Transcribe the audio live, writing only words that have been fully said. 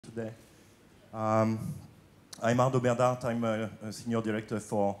today. I'm Arnaud Bernaert. I'm a Senior Director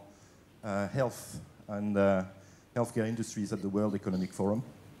for Health and Healthcare Industries at the World Economic Forum.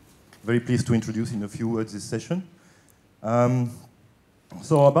 Very pleased to introduce in a few words this session.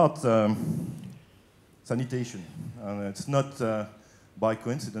 So about sanitation. It's not by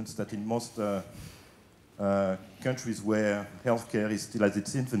coincidence that in most countries where healthcare is still at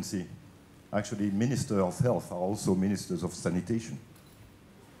its infancy, actually ministers of health are also ministers of sanitation.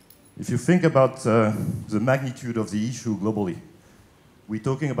 If you think about the magnitude of the issue globally, we're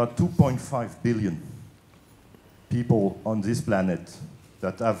talking about 2.5 billion people on this planet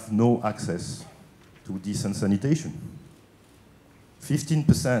that have no access to decent sanitation.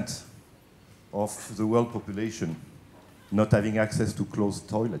 15% of the world population not having access to closed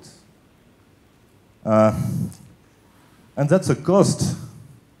toilets. And that's a cost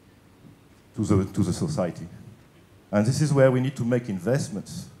to the society. And this is where we need to make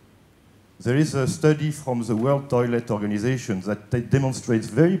investments. There is a study from the World Toilet Organization that demonstrates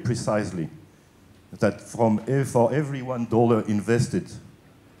very precisely that for every $1 invested,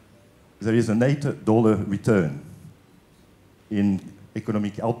 there is an $8 return in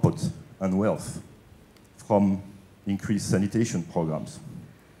economic output and wealth from increased sanitation programs.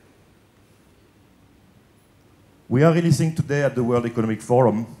 We are releasing today at the World Economic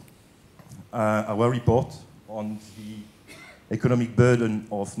Forum our report on the economic burden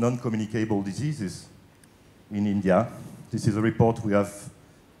of non-communicable diseases in India. This is a report we have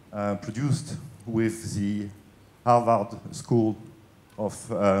produced with the Harvard School of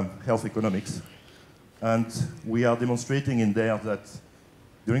Health Economics. And we are demonstrating in there that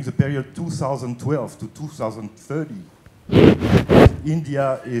during the period 2012 to 2030,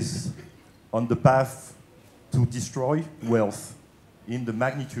 India is on the path to destroy wealth in the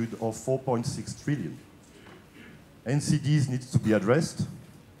magnitude of 4.6 trillion. NCDs needs to be addressed.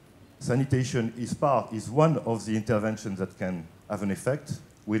 Sanitation is one of the interventions that can have an effect.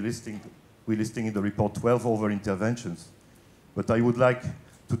 We're listing in the report 12 other interventions. But I would like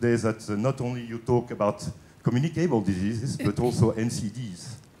today that not only you talk about communicable diseases, but also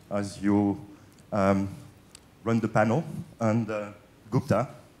NCDs as you run the panel. And Gupta,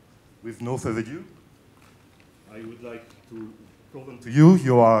 with no further ado, I would like to call on to you.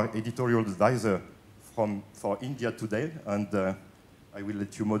 You are editorial advisor for India Today, and I will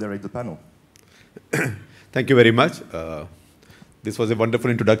let you moderate the panel. Thank you very much. This was a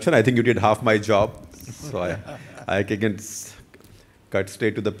wonderful introduction. I think you did half my job, so I can cut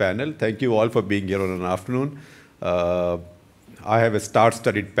straight to the panel. Thank you all for being here on an afternoon. I have a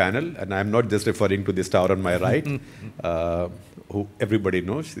star-studded panel, and I'm not just referring to the star on my right, who everybody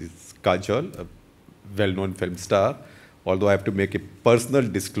knows. She's Kajol, a well-known film star. Although I have to make a personal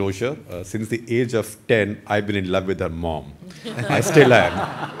disclosure, since the age of 10, I've been in love with her mom. I still am.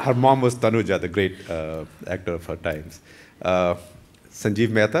 Her mom was Tanuja, the great actor of her times.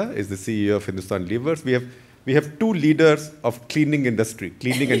 Sanjiv Mehta is the CEO of Hindustan Levers. We have two leaders of cleaning industry,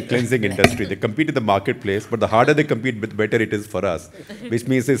 cleaning and cleansing industry. They compete in the marketplace, but the harder they compete, the better it is for us, which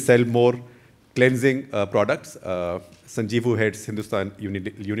means they sell more cleansing products. Sanjiv, who heads Hindustan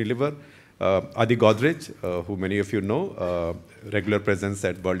Unilever. Adi Godrej, who many of you know, regular presence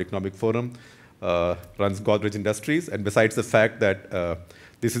at World Economic Forum, runs Godrej Industries. And besides the fact that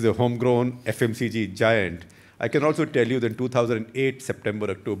this is a homegrown FMCG giant, I can also tell you that in 2008,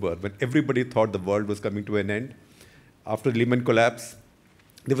 September, October, when everybody thought the world was coming to an end, after the Lehman collapse,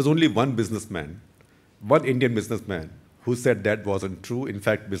 there was only one businessman, one Indian businessman, who said that wasn't true. In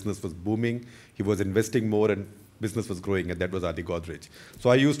fact, business was booming. He was investing more and business was growing, and that was Adi Godrej. So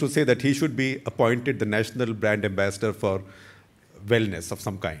I used to say that he should be appointed the national brand ambassador for wellness of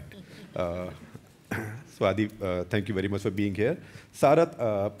some kind. So Adi, thank you very much for being here. Sarath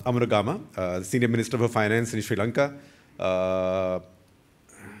Amunugama, Senior Minister for Finance in Sri Lanka.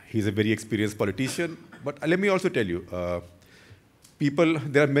 He's a very experienced politician. But let me also tell you,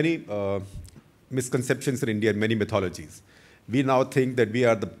 there are many misconceptions in India and many mythologies. We now think that we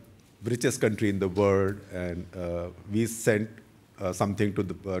are the richest country in the world, and we sent something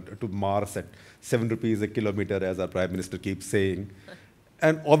to Mars at 7 rupees a kilometer, as our Prime Minister keeps saying.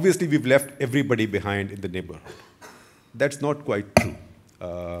 And obviously, we've left everybody behind in the neighborhood. That's not quite true.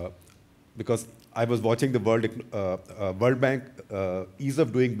 Because I was watching the World Bank ease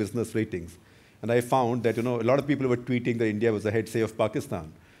of doing business ratings, and I found that a lot of people were tweeting that India was ahead, say, of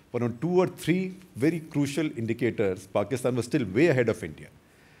Pakistan. But on 2 or 3 very crucial indicators, Pakistan was still way ahead of India.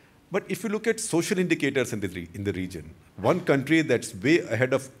 But if you look at social indicators in the region, one country that's way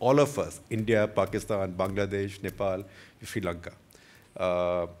ahead of all of us, India, Pakistan, Bangladesh, Nepal, Sri Lanka,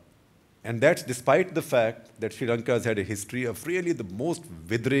 And that's despite the fact that Sri Lanka has had a history of really the most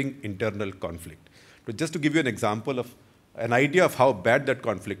withering internal conflict. So just to give you an example of an idea of how bad that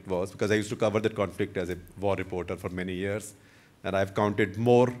conflict was, because I used to cover that conflict as a war reporter for many years, and I've counted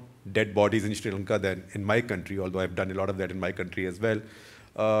more dead bodies in Sri Lanka than in my country, although I've done a lot of that in my country as well.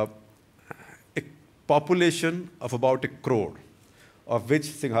 A population of about 1 crore, of which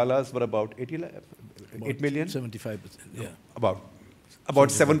Singhalas were about 8 million? 75%, yeah. About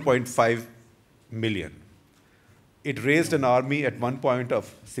 7.5 million. It raised an army at one point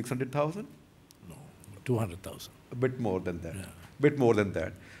of 600,000? No, 200,000. A bit more than that. Yeah. Bit more than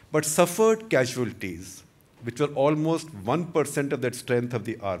that. But suffered casualties, which were almost 1% of that strength of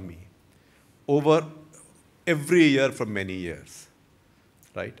the army, over every year for many years,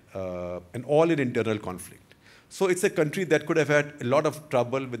 right? And all in internal conflict. So it's a country that could have had a lot of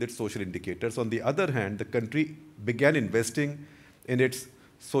trouble with its social indicators. On the other hand, the country began investing in its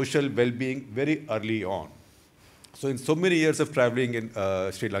social well-being very early on. So in so many years of traveling in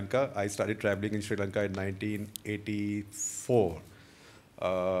Sri Lanka, I started traveling in Sri Lanka in 1984.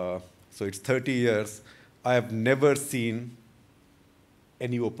 So it's 30 years. I have never seen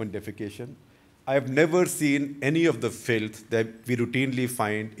any open defecation. I have never seen any of the filth that we routinely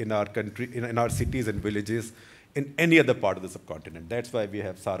find in our country, in our cities and villages, in any other part of the subcontinent. That's why we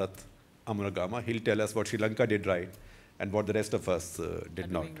have Sarath Amunugama. He'll tell us what Sri Lanka did right and what the rest of us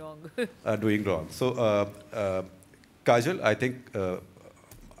did not. Are doing wrong. So, Kajol, I think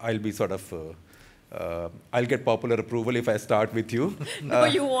I'll be sort of, I'll get popular approval if I start with you. No,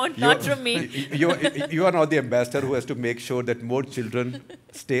 you won't, not from me. You are not the ambassador who has to make sure that more children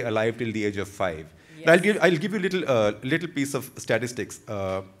stay alive till the age of 5. Yes. I'll give you a little piece of statistics.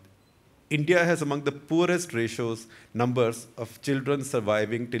 India has among the poorest numbers of children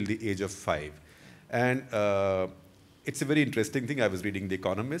surviving till the age of 5. And it's a very interesting thing. I was reading The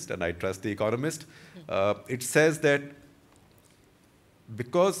Economist, and I trust The Economist. It says that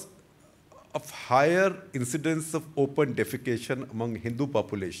because of higher incidence of open defecation among Hindu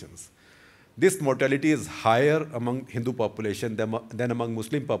populations, this mortality is higher among Hindu population than among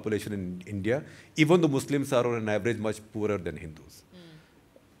Muslim population in India, even though Muslims are on an average much poorer than Hindus.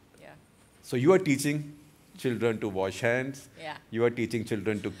 Yeah. So you are teaching children to wash hands. Yeah. You are teaching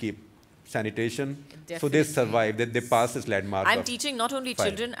children to keep sanitation. Definitely. So they survive, they pass this landmark. I'm teaching not only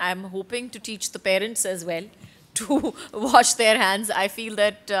children, I'm hoping to teach the parents as well to wash their hands. I feel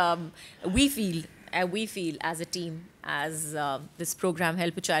that we feel as a team, as this program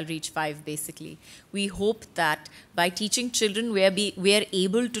Help a Child Reach 5 basically, we hope that by teaching children, we are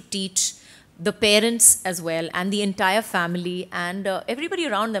able to teach the parents as well and the entire family and everybody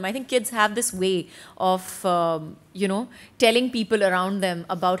around them. I think kids have this way of, telling people around them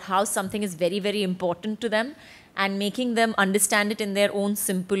about how something is very, very important to them and making them understand it in their own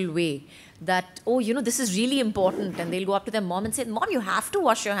simple way. That, oh, this is really important. And they'll go up to their mom and say, Mom, you have to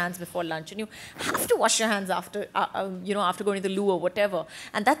wash your hands before lunch. And you have to wash your hands after, after going to the loo or whatever.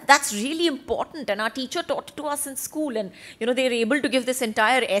 And that's really important. And our teacher taught it to us in school. And, they're able to give this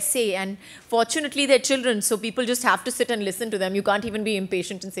entire essay. And fortunately, they're children. So people just have to sit and listen to them. You can't even be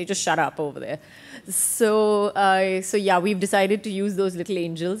impatient and say, just shut up over there. So yeah, we've decided to use those little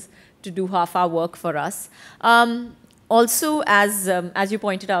angels to do half our work for us. Also, as you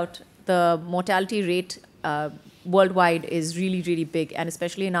pointed out, the mortality rate worldwide is really, really big, and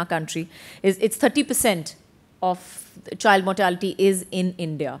especially in our country. It's 30% of child mortality is in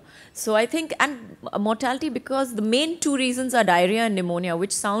India. So I think, and mortality because the main two reasons are diarrhea and pneumonia,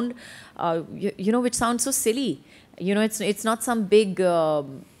 which sound, which sound so silly. It's not some big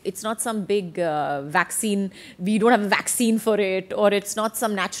vaccine. We don't have a vaccine for it, or it's not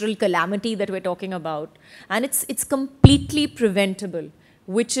some natural calamity that we're talking about, and it's completely preventable.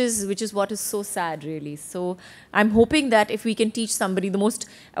 Which is what is so sad, really. So I'm hoping that if we can teach somebody the most,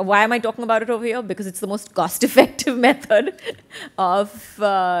 why am I talking about it over here? Because it's the most cost-effective method of,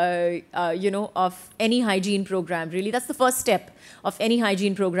 of any hygiene program. Really, that's the first step of any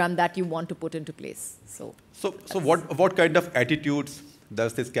hygiene program that you want to put into place. So what kind of attitudes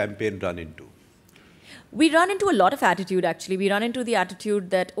does this campaign run into? We run into a lot of attitude, actually. We run into the attitude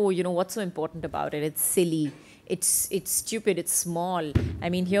that, oh, what's so important about it? It's silly. It's stupid, it's small. I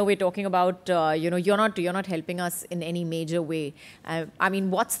mean, here we're talking about, you're not helping us in any major way. I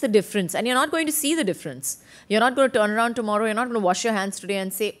mean, what's the difference? And you're not going to see the difference. You're not going to turn around tomorrow. You're not going to wash your hands today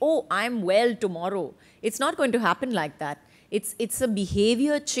and say, oh, I'm well tomorrow. It's not going to happen like that. It's a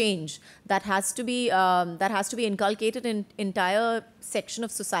behavior change that has to be inculcated in entire section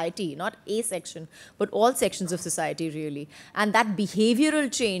of society, not a section, but all sections of society, really. And that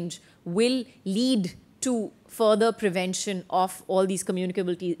behavioral change will lead to further prevention of all these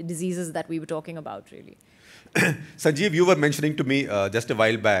communicable diseases that we were talking about, really? Sanjiv, you were mentioning to me just a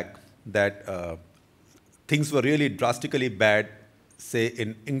while back that things were really drastically bad, say,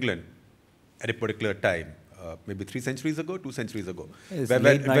 in England at a particular time, maybe 3 centuries ago, 2 centuries ago. It's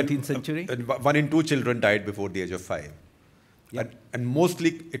late 19th century. 1 in 2 children died before the age of 5. Yep. And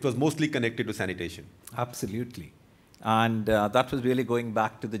mostly, it was mostly connected to sanitation. Absolutely. And that was really going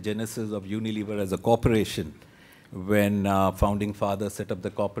back to the genesis of Unilever as a corporation, when founding fathers set up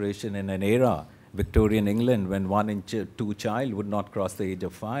the corporation in an era, Victorian England, when 1 in 2 child would not cross the age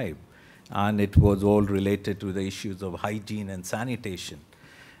of 5. And it was all related to the issues of hygiene and sanitation.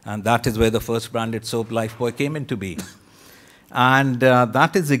 And that is where the first branded soap, Lifebuoy, came into being. And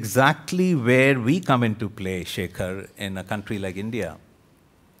that is exactly where we come into play, Shekhar, in a country like India.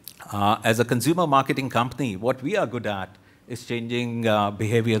 As a consumer marketing company, what we are good at is changing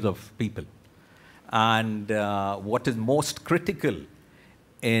behaviors of people. And what is most critical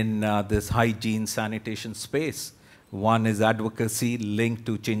in this hygiene sanitation space, one is advocacy linked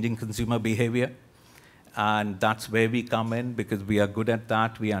to changing consumer behavior. And that's where we come in, because we are good at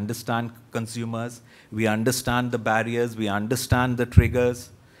that. We understand consumers. We understand the barriers. We understand the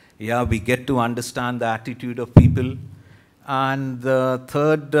triggers. Yeah, we get to understand the attitude of people. And the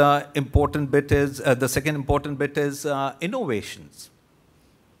third important bit is, the second important bit is innovations.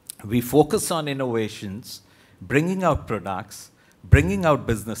 We focus on innovations, bringing out products, bringing out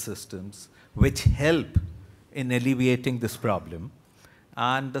business systems, which help in alleviating this problem.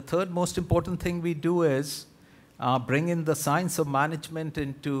 And the third most important thing we do is bring in the science of management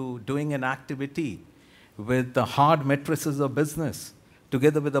into doing an activity with the hard matrices of business,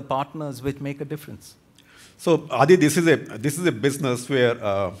 together with the partners which make a difference. So, Adi, this is a business where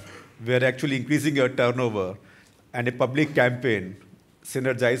we're actually increasing your turnover, and a public campaign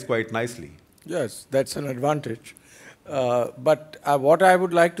synergize quite nicely. Yes, that's an advantage. But what I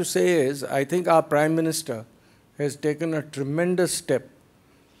would like to say is, I think our Prime Minister has taken a tremendous step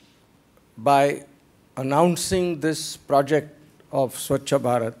by announcing this project of Swachh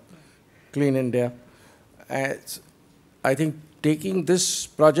Bharat, Clean India. I think taking this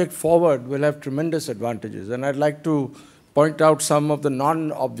project forward will have tremendous advantages. And I'd like to point out some of the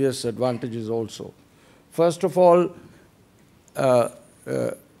non-obvious advantages also. First of all,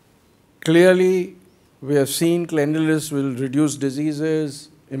 clearly we have seen cleanliness will reduce diseases,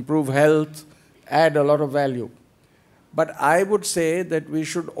 improve health, add a lot of value. But I would say that we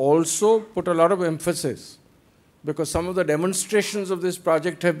should also put a lot of emphasis, because some of the demonstrations of this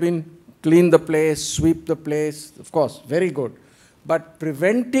project have been clean the place, sweep the place, of course, very good. But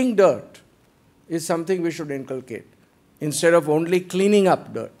preventing dirt is something we should inculcate, instead of only cleaning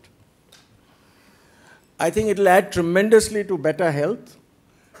up dirt. I think it will add tremendously to better health,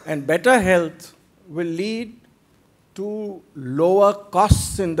 and better health will lead to lower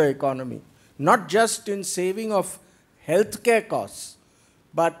costs in the economy, not just in saving of healthcare costs,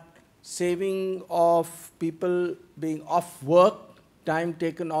 but saving of people being off work, time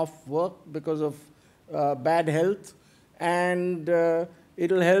taken off work because of bad health, and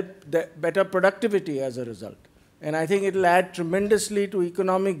it will help better productivity as a result. And I think it will add tremendously to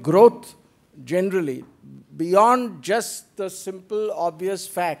economic growth generally, beyond just the simple, obvious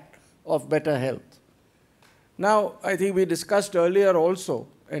fact of better health. Now, I think we discussed earlier also,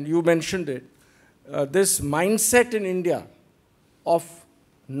 and you mentioned it, this mindset in India of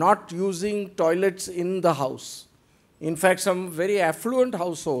not using toilets in the house. In fact, some very affluent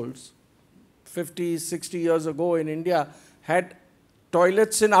households, 50, 60 years ago in India, had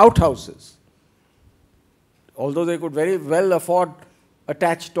toilets in outhouses. Although they could very well afford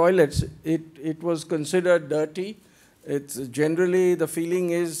attached toilets, it was considered dirty. It's generally, the feeling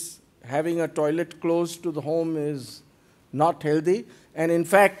is having a toilet close to the home is not healthy. And in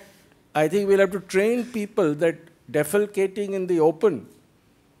fact, I think we'll have to train people that defecating in the open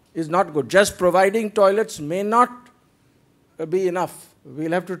is not good. Just providing toilets may not be enough.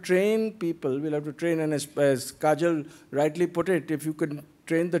 We'll have to train people. We'll have to train, and as Kajol rightly put it, if you can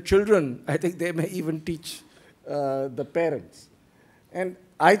train the children, I think they may even teach the parents. And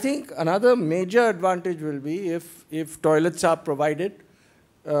I think another major advantage will be if toilets are provided,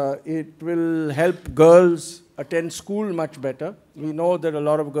 it will help girls attend school much better. We know that a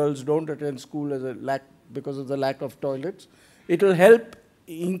lot of girls don't attend school because of the lack of toilets. It will help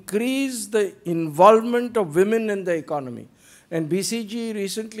increase the involvement of women in the economy. And BCG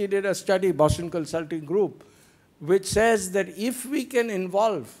recently did a study, Boston Consulting Group, which says that if we can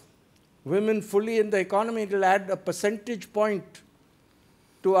involve women fully in the economy, it will add a percentage point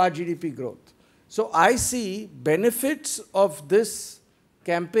to our GDP growth. So I see benefits of this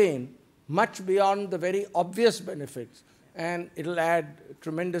campaign much beyond the very obvious benefits, and it'll add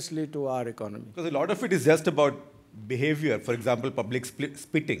tremendously to our economy. Because a lot of it is just about behavior. For example, public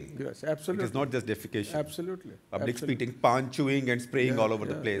spitting. Yes, absolutely. It is not just defecation. Absolutely. Public Absolutely. spitting, pan chewing and spraying all over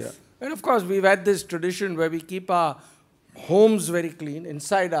the place. Yeah. And of course, we've had this tradition where we keep our homes very clean,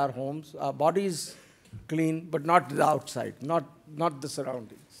 inside our homes, our bodies clean, but not the outside, not the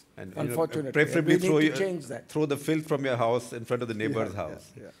surroundings. And unfortunately, preferably and we need to change that. throw the filth from your house in front of the neighbor's Yeah,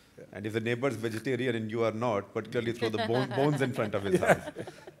 house. yeah, yeah. And if the neighbor is vegetarian and you are not, particularly throw the bones in front of his house.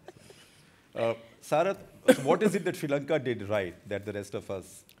 Sarath, what is it that Sri Lanka did right that the rest of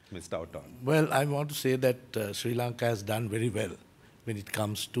us missed out on? Well, I want to say that Sri Lanka has done very well when it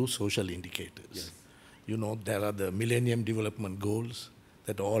comes to social indicators. Yes. You know, there are the Millennium Development Goals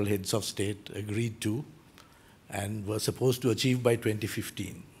that all heads of state agreed to and were supposed to achieve by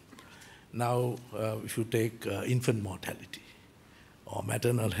 2015. Now, if you take infant mortality or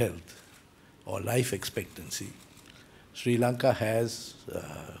maternal health or life expectancy, Sri Lanka has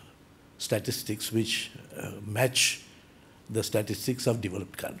statistics which match the statistics of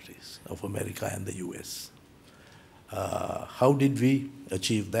developed countries, of America and the US. How did we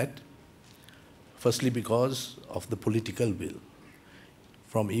achieve that? Firstly, because of the political will.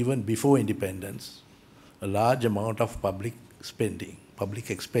 From even before independence, a large amount of public spending, public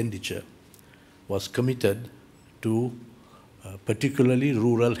expenditure was committed to particularly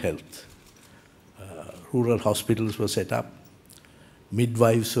rural health. Rural hospitals were set up,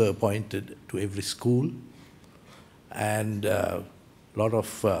 midwives were appointed to every school, and a lot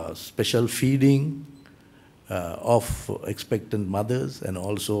of special feeding of expectant mothers and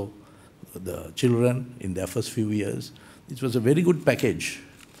also the children in their first few years. It was a very good package.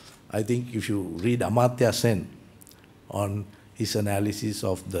 I think if you read Amartya Sen on his analysis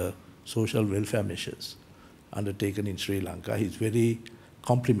of the social welfare measures undertaken in Sri Lanka, he's very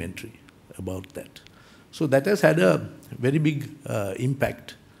complimentary about that. So that has had a very big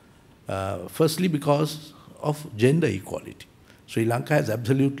impact, firstly because of gender equality. Sri Lanka has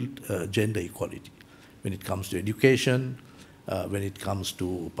absolute gender equality when it comes to education, when it comes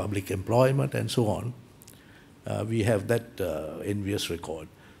to public employment and so on. We have that envious record.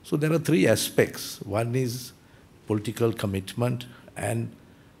 So there are three aspects. One is political commitment and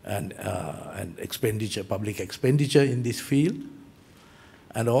expenditure, public expenditure in this field.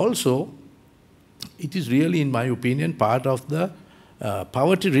 And also, it is really, in my opinion, part of the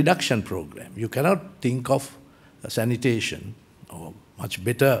poverty reduction program. You cannot think of sanitation or much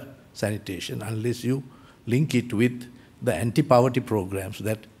better sanitation unless you link it with the anti-poverty programs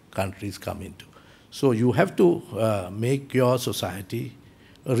that countries come into. So you have to make your society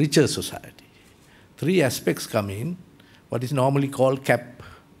a richer society. Three aspects come in, what is normally called CAP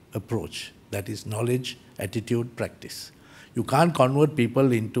approach, that is knowledge, attitude, practice. You can't convert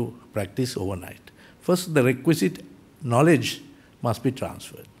people into practice overnight. First, the requisite knowledge must be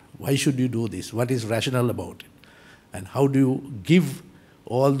transferred. Why should you do this? What is rational about it? And how do you give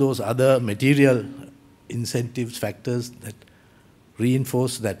all those other material incentives, factors that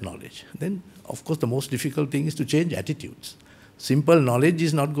reinforce that knowledge? Then, of course, the most difficult thing is to change attitudes. Simple knowledge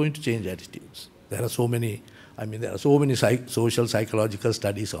is not going to change attitudes. There are so many, social psychological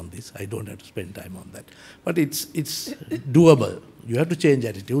studies on this. I don't have to spend time on that. But it's doable. You have to change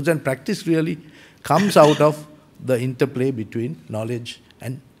attitudes, and practice really comes out of the interplay between knowledge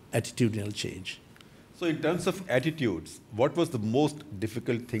and attitudinal change. So in terms of attitudes, what was the most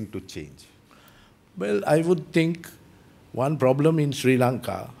difficult thing to change? Well, I would think one problem in Sri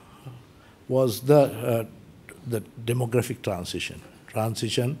Lanka was the demographic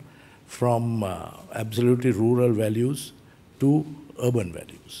transition from absolutely rural values to urban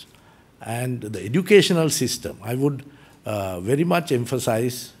values. And the educational system, I would very much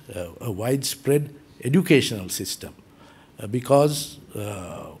emphasize a widespread educational system because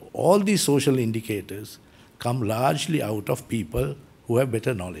all these social indicators come largely out of people who have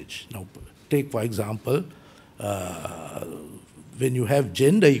better knowledge. Now, take, for example, when you have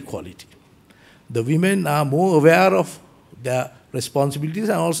gender equality, the women are more aware of their responsibilities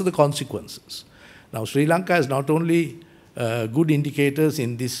and also the consequences. Now, Sri Lanka has not only good indicators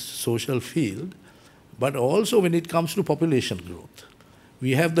in this social field, but also when it comes to population growth.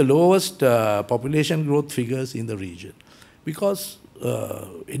 We have the lowest population growth figures in the region because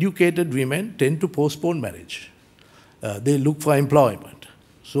educated women tend to postpone marriage. They look for employment.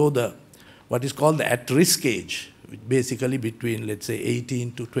 So what is called the at-risk age, basically between, let's say,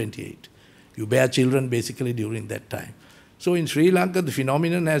 18 to 28. You bear children basically during that time. So in Sri Lanka, the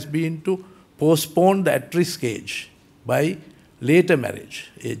phenomenon has been to postpone the at-risk age by later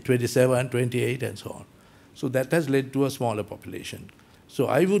marriage, age 27, 28, and so on. So that has led to a smaller population. So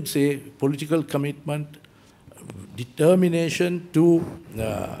I would say political commitment, determination to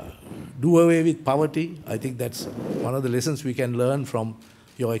do away with poverty. I think that's one of the lessons we can learn from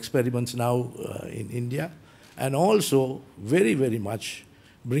your experiments now in India. And also, very, very much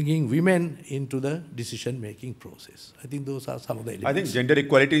bringing women into the decision-making process. I think those are some of the elements. I think gender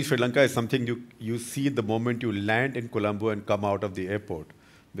equality in Sri Lanka is something you see the moment you land in Colombo and come out of the airport,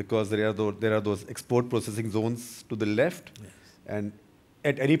 because there are those export processing zones to the left, yes. And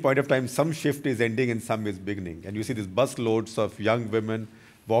at any point of time, some shift is ending and some is beginning. And you see these bus loads of young women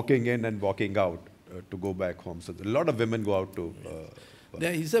walking in and walking out to go back home. So a lot of women go out to...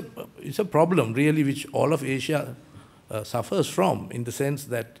 There is a problem, really, which all of Asia suffers from, in the sense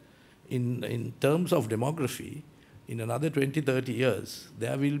that in terms of demography, in another 20, 30 years,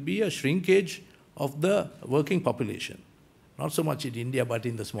 there will be a shrinkage of the working population. Not so much in India, but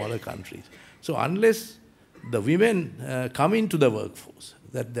in the smaller countries. So unless the women come into the workforce,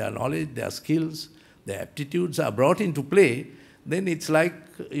 that their knowledge, their skills, their aptitudes are brought into play, then it's like,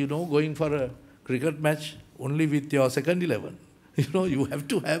 going for a cricket match only with your second 11. You have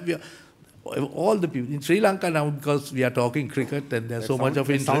to have all the people. In Sri Lanka now, because we are talking cricket and there's so much of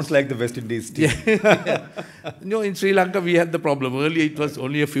interest. Sounds like the West Indies team. Yeah. In Sri Lanka we had the problem. Earlier it was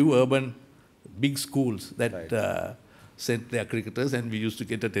only a few urban big schools that sent their cricketers, and we used to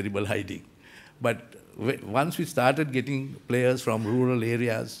get a terrible hiding. But once we started getting players from rural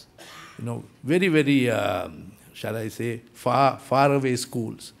areas, very, very, shall I say, far away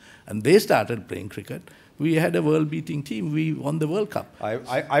schools, and they started playing cricket, we had a world-beating team. We won the World Cup.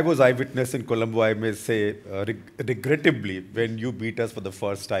 I was eyewitness in Colombo, I may say, regrettably, when you beat us for the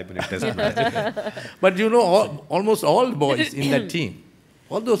first time in a test match. But almost all boys in that team,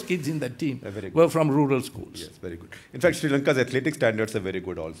 all those kids in that team were from rural schools. Yes, very good. In fact, Sri Lanka's athletic standards are very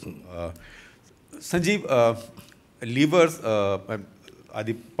good also. Sanjiv, levers,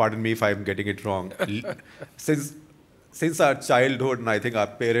 Adi, pardon me if I'm getting it wrong, since our childhood, and I think our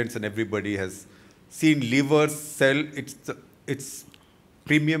parents and everybody has seen levers sell its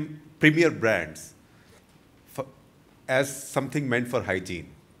premier brands as something meant for hygiene.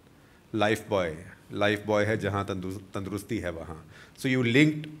 Lifebuoy hai jahan tandurusti hai wahan. So you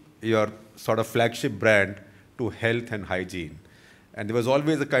linked your sort of flagship brand to health and hygiene. And there was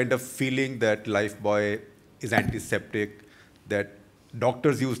always a kind of feeling that Lifebuoy is antiseptic, that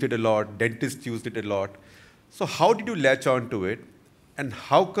doctors used it a lot, dentists used it a lot. So how did you latch on to it? And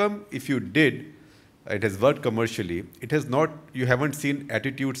how come, if you did, it has worked commercially, you haven't seen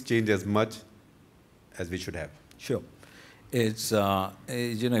attitudes change as much as we should have? Sure. It's,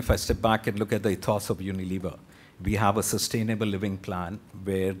 if I step back and look at the ethos of Unilever, we have a sustainable living plan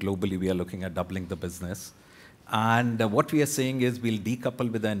where globally we are looking at doubling the business. And what we are saying is we'll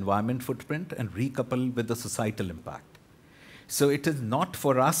decouple with the environment footprint and recouple with the societal impact. So it is not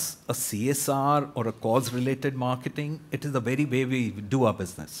for us a CSR or a cause-related marketing. It is the very way we do our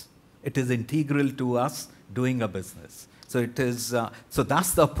business. It is integral to us doing a business. So it is. So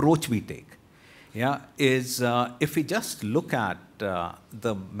that's the approach we take. Yeah, if we just look at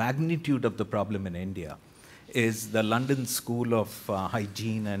the magnitude of the problem in India, is the London School of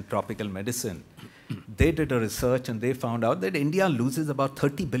Hygiene and Tropical Medicine. They did a research and they found out that India loses about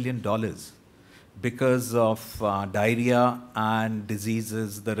 $30 billion because of diarrhea and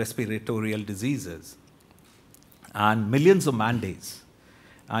diseases, the respiratory diseases, and millions of man-days.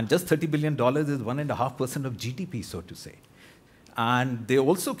 And just $30 billion is 1.5% of GDP, so to say. And they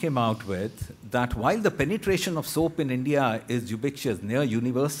also came out with that while the penetration of soap in India is ubiquitous, near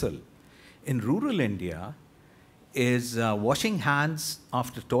universal, in rural India is washing hands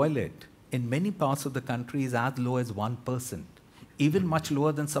after toilet in many parts of the country is as low as 1%, even much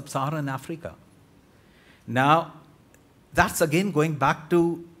lower than sub-Saharan Africa. Now, that's again going back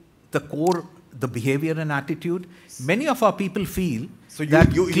to the core, the behavior and attitude. Many of our people feel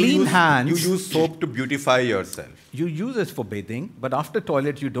that clean hands... You use soap to beautify yourself. You use it for bathing, but after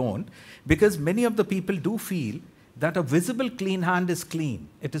toilet you don't, because many of the people do feel that a visible clean hand is clean.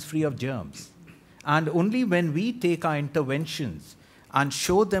 It is free of germs. And only when we take our interventions and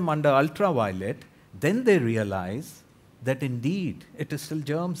show them under ultraviolet, then they realize that indeed it is still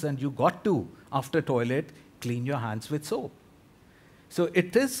germs and you got to, after toilet, clean your hands with soap. So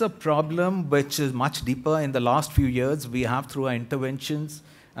it is a problem which is much deeper. In the last few years, we have, through our interventions,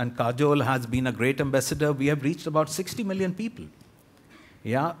 and Kajol has been a great ambassador, we have reached about 60 million people.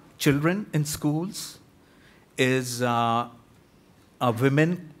 Yeah, children in schools, is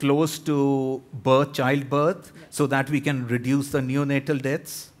women close to childbirth, so that we can reduce the neonatal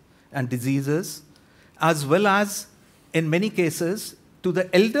deaths and diseases, as well as, in many cases, to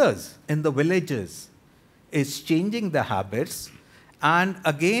the elders in the villages, is changing the habits. And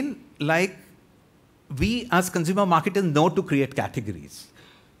again, like we as consumer marketers know to create categories.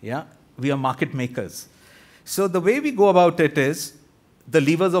 Yeah, we are market makers. So the way we go about it is the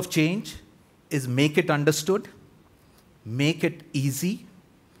levers of change is make it understood, make it easy,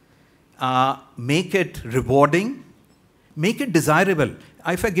 make it rewarding, make it desirable.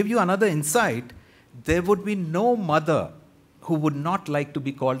 If I give you another insight, there would be no mother who would not like to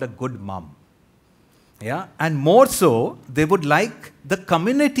be called a good mom. Yeah? And more so, they would like the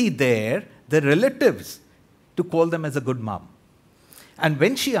community there, the relatives, to call them as a good mom. And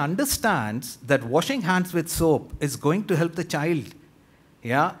when she understands that washing hands with soap is going to help the child,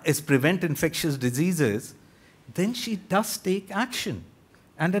 is prevent infectious diseases, then she does take action.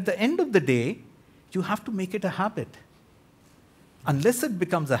 And at the end of the day, you have to make it a habit. Unless it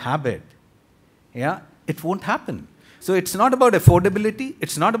becomes a habit, it won't happen. So it's not about affordability,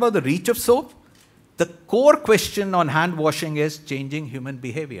 it's not about the reach of soap. The core question on hand washing is changing human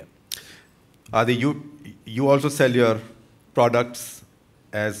behavior. Adi, you also sell your products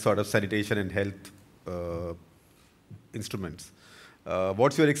as sort of sanitation and health instruments.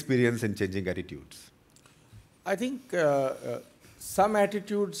 What's your experience in changing attitudes? I think some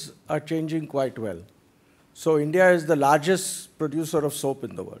attitudes are changing quite well. So India is the largest producer of soap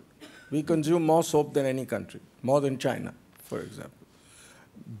in the world. We consume more soap than any country, more than China, for example.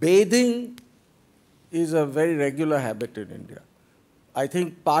 Bathing is a very regular habit in India. I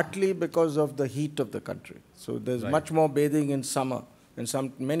think partly because of the heat of the country. So there's much more bathing in summer,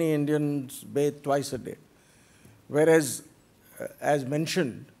 and many Indians bathe twice a day. Whereas, as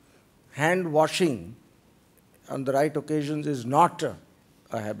mentioned, hand washing on the right occasions is not a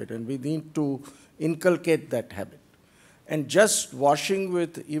habit, and we need to inculcate that habit. And just washing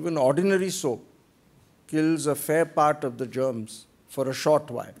with even ordinary soap kills a fair part of the germs for a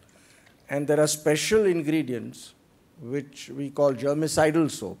short while. And there are special ingredients which we call germicidal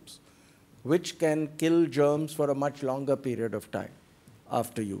soaps, which can kill germs for a much longer period of time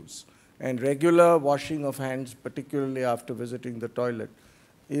after use. And regular washing of hands, particularly after visiting the toilet,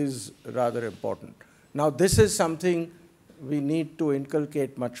 is rather important. Now, this is something we need to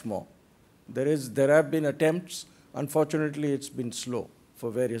inculcate much more. There have been attempts. Unfortunately, it's been slow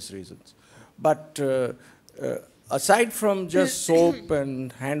for various reasons. But aside from just soap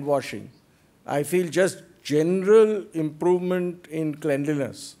and hand washing, I feel just general improvement in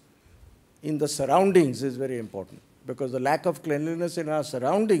cleanliness in the surroundings is very important, because the lack of cleanliness in our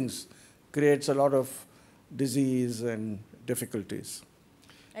surroundings creates a lot of disease and difficulties.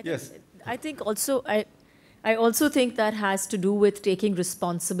 I think also, I also think that has to do with taking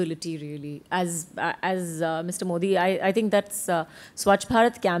responsibility, really. As Mr. Modi, I think that's Swachh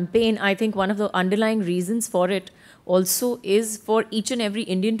Bharat campaign. I think one of the underlying reasons for it also is for each and every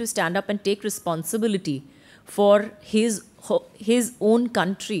Indian to stand up and take responsibility for his own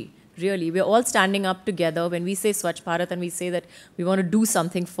country. Really, we're all standing up together. When we say Swachh Bharat and we say that we want to do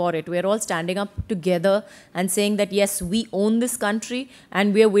something for it, we're all standing up together and saying that, yes, we own this country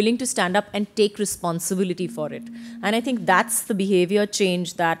and we are willing to stand up and take responsibility for it. And I think that's the behavior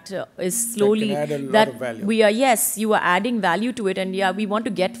change that is slowly, that can add a lot of value. We are, yes, you are adding value to it, and yeah, we want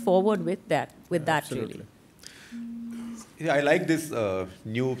to get forward with that, Absolutely. really. Yeah, I like this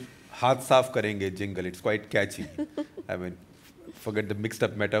new Haath Saaf Karenge jingle. It's quite catchy. I mean, forget the mixed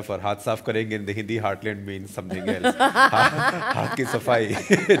up metaphor. Haath saaf karenge in the Hindi heartland means something else. Haath ki safai.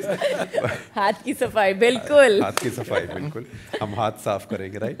 Haath ki safai, bilkul. Haath ki safai, bilkul. Hum haath saaf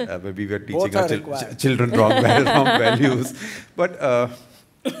karenge, right? Maybe we are teaching our children wrong values. But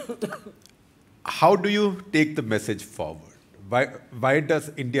how do you take the message forward? Why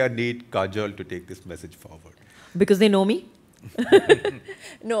does India need Kajol to take this message forward? Because they know me.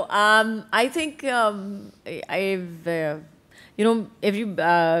 No, I think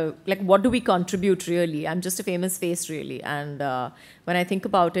like, what do we contribute really? I'm just a famous face really, and when I think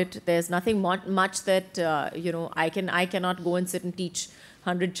about it, there's nothing much that I cannot go and sit and teach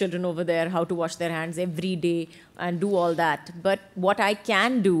 100 children over there how to wash their hands every day and do all that. But what I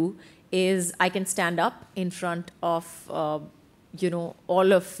can do is I can stand up in front of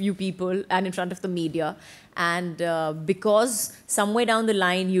all of you people and in front of the media, and because somewhere down the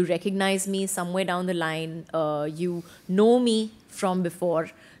line you recognize me, somewhere down the line you know me from before,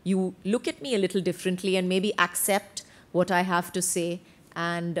 you look at me a little differently and maybe accept what I have to say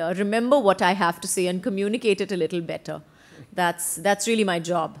and remember what I have to say and communicate it a little better. That's really my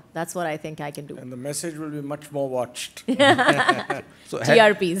job. That's what I think I can do. And the message will be much more watched. So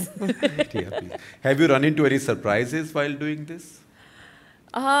TRPs. TRPs. Have you run into any surprises while doing this?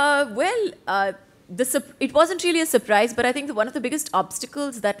 It wasn't really a surprise, but I think one of the biggest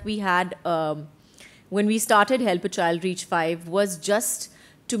obstacles that we had when we started Help a Child Reach 5 was just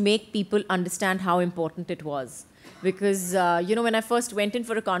to make people understand how important it was. Because, when I first went in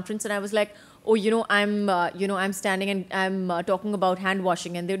for a conference and I was like, oh, I'm standing and I'm talking about hand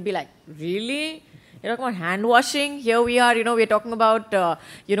washing, and they would be like, really? You're talking about hand washing? Here we are, we're talking about,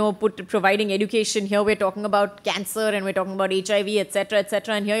 providing education. Here we're talking about cancer, and we're talking about HIV, etc.,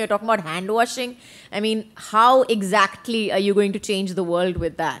 and here you're talking about hand washing. I mean, how exactly are you going to change the world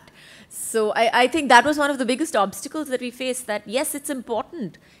with that? So I think that was one of the biggest obstacles that we faced, that yes, it's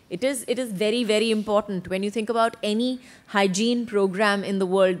important. It is very, very important. When you think about any hygiene program in the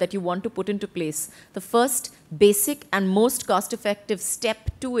world that you want to put into place, the first basic and most cost-effective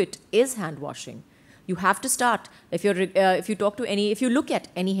step to it is hand washing. You have to start. If you look at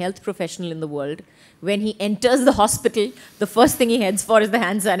any health professional in the world, when he enters the hospital, the first thing he heads for is the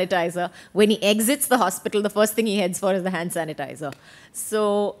hand sanitizer. When he exits the hospital, the first thing he heads for is the hand sanitizer.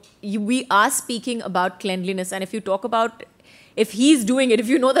 So we are speaking about cleanliness, and if you talk about, if he's doing it, if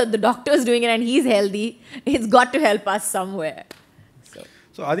you know that the doctor is doing it and he's healthy, it's got to help us somewhere.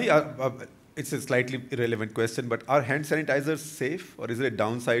 So Adi, it's a slightly irrelevant question, but are hand sanitizers safe, or is there a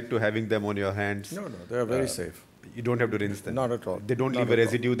downside to having them on your hands? No, they are very safe. You don't have to rinse them? Not at all. They don't leave a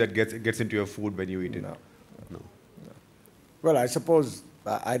residue that gets into your food when you eat it? No. Well, I suppose,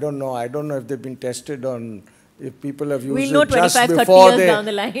 I don't know if they've been tested on, if people have used it just 25, before 30 years they down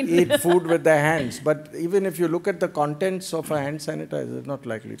the line. eat food with their hands. But even if you look at the contents of a hand sanitizer, it's not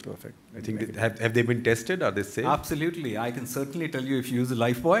likely to affect. I think have they been tested? Are they safe? Absolutely. I can certainly tell you, if you use a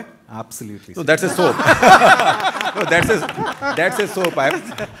Lifebuoy, absolutely. No, that's a soap. No, that's a soap. I mean,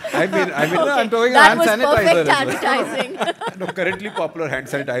 Okay, I'm talking that hand was sanitizer perfect advertising. no, currently popular hand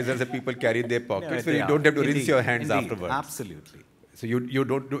sanitizers that people carry in their pockets, where they you don't have to are. rinse your hands Indeed. afterwards. Absolutely. So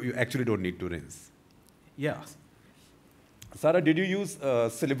you actually don't need to rinse. Yeah. Sarah, did you use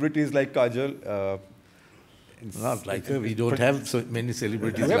celebrities like Kajol? Not like her. We don't have so many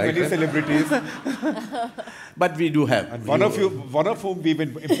celebrities We have like many her. celebrities, But we do have. and one of whom we've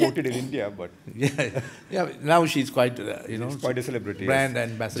imported in India, but Yeah. Now she's quite, she's quite a celebrity. brand yes.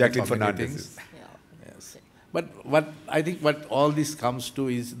 ambassador Jacqueline for many Fernandez. things. Yes. But I think what all this comes to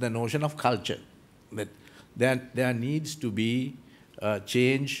is the notion of culture. That there needs to be a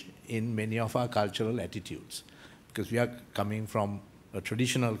change in many of our cultural attitudes. Because we are coming from a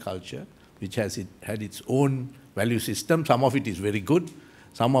traditional culture which had its own value system. Some of it is very good,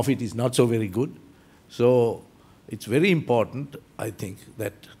 some of it is not so very good. So it's very important, I think,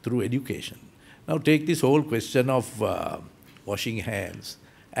 that through education. Now take this whole question of washing hands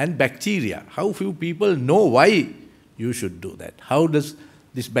and bacteria. How few people know why you should do that? How does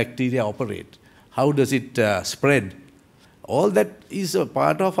this bacteria operate? How does it spread? All that is a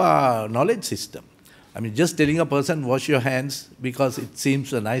part of our knowledge system. I mean, just telling a person, wash your hands because it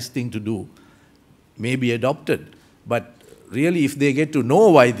seems a nice thing to do, may be adopted. But really, if they get to know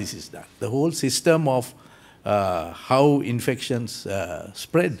why this is done, the whole system of how infections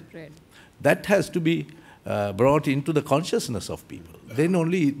spread, that has to be brought into the consciousness of people. Then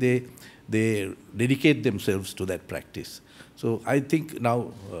only they dedicate themselves to that practice. So I think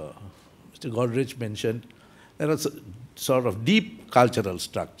now, Mr. Godrej mentioned, there are sort of deep cultural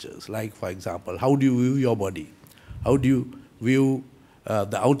structures, like, for example, how do you view your body? How do you view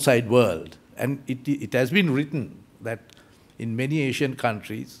the outside world? And it has been written that in many Asian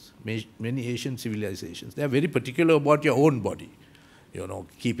countries, many Asian civilizations, they are very particular about your own body.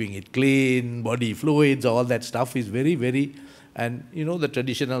 Keeping it clean, body fluids, all that stuff is very, very, and the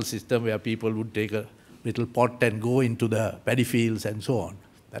traditional system where people would take a little pot and go into the paddy fields and so on.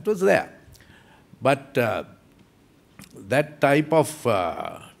 That was there. But that type of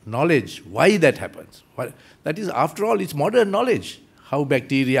knowledge, why that happens, that is, after all, it's modern knowledge. How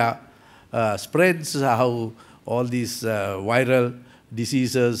bacteria spreads, how all these viral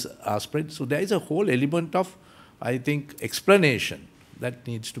diseases are spread. So there is a whole element of, I think, explanation that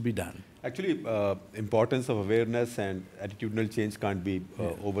needs to be done. Actually, importance of awareness and attitudinal change can't be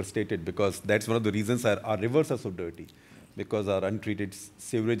overstated, because that's one of the reasons our rivers are so dirty, because our untreated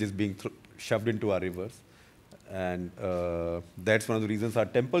sewage is being shoved into our rivers. And that's one of the reasons our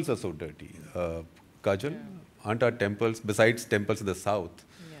temples are so dirty. Kajol, aren't our temples, besides temples in the south,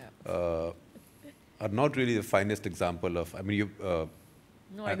 are not really the finest example of, I mean,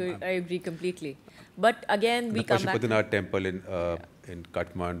 No, I agree completely. But again, we come back to... Pashupatinath temple in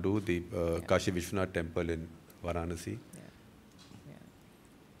Kathmandu, the Kashi Vishwanath temple in Varanasi.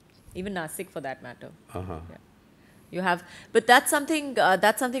 Even Nasik, for that matter. You have, but that's something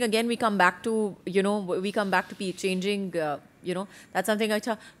again we come back to, we come back to changing, that's something,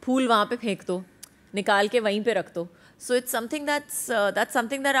 acha, phool wahan pe phek do, nikal ke wahin pe rakh do. So it's something that's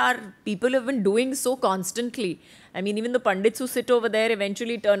something that our people have been doing so constantly. I mean, even the pandits who sit over there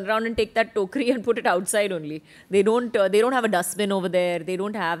eventually turn around and take that tokri and put it outside only. They don't have a dustbin over there. They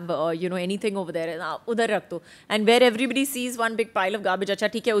don't have anything over there. Udhar rakh do. And where everybody sees one big pile of garbage, acha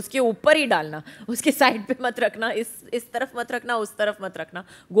theek hai, uske upar hi dalna. Uske side pe mat rakhna. Is taraf mat rakhna. Us taraf mat rakhna.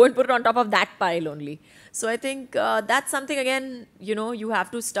 Go and put it on top of that pile only. So I think that's something again. You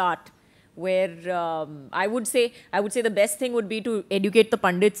have to start. Where I would say the best thing would be to educate the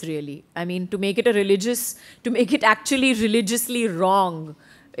pandits really. I mean, to make it actually religiously wrong,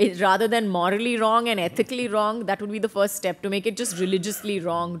 rather than morally wrong and ethically wrong. That would be the first step, to make it just religiously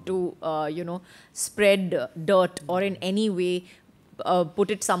wrong, to spread dirt or in any way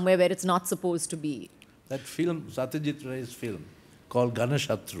put it somewhere where it's not supposed to be. That film, Satyajit Ray's film called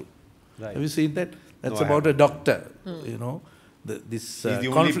Ganashatru. Right. Have you seen that? That's about a doctor, He's the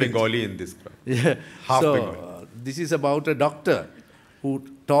only Bengali in this crowd. Yeah. Half so, Bengali. This is about a doctor who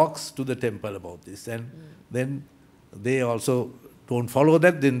talks to the temple about this. And then they also don't follow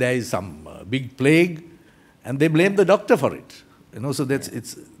that. Then there is some big plague. And they blame the doctor for it. So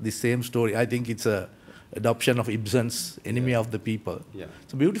it's the same story. I think it's a adoption of Ibsen's Enemy of the People. Yeah.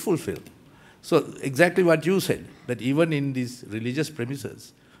 It's a beautiful film. So exactly what you said, that even in these religious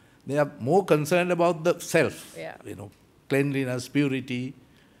premises, they are more concerned about the self. Yeah. Cleanliness, purity,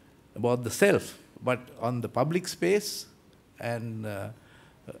 about the self. But on the public space and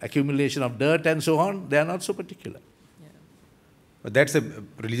accumulation of dirt and so on, they are not so particular. Yeah. But that's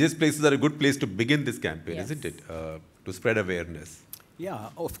religious places are a good place to begin this campaign, Yes. isn't it? To spread awareness. Yeah,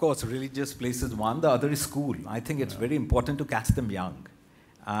 of course, religious places one, the other is school. I think it's very important to catch them young.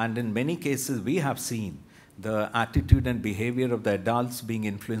 And in many cases, we have seen the attitude and behavior of the adults being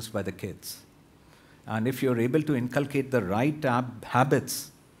influenced by the kids. And if you're able to inculcate the right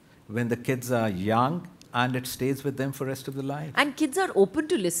habits when the kids are young, and it stays with them for the rest of the life. And kids are open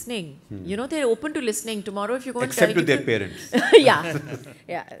to listening. They're open to listening. Tomorrow, if you go and Except tell to their kids, parents.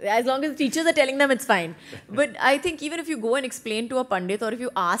 yeah. As long as teachers are telling them, it's fine. But I think even if you go and explain to a pandit, or if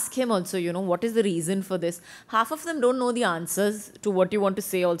you ask him also, what is the reason for this, half of them don't know the answers to what you want to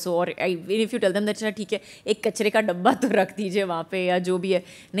say also. Or even if you tell them that, ठीक है, एक कचरे का डब्बा तो रख दीजिए वहाँ पे, या जो भी है,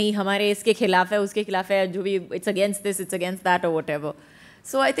 नहीं हमारे इसके खिलाफ है, उसके खिलाफ है, जो भी, it's against this, it's against that, or whatever.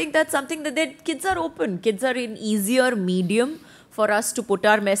 So I think that's something that kids are open. Kids are an easier medium for us to put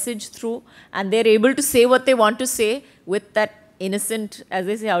our message through, and they're able to say what they want to say with that innocent, as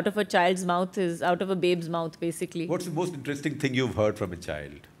they say, out of a child's mouth is out of a babe's mouth, basically. What's the most interesting thing you've heard from a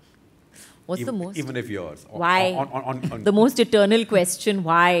child? What's the most? Even if yours. Why? On the most eternal question,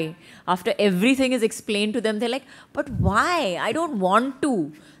 why? After everything is explained to them, they're like, but why? I don't want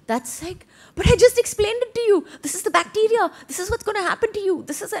to. That's like, but I just explained it to you. This is the bacteria. This is what's going to happen to you.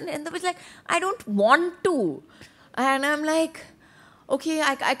 This is, and they was like, I don't want to. And I'm like, okay,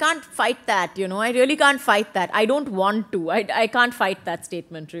 I can't fight that, I really can't fight that. I don't want to. I can't fight that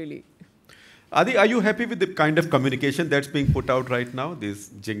statement, really. Adi, are you happy with the kind of communication that's being put out right now? These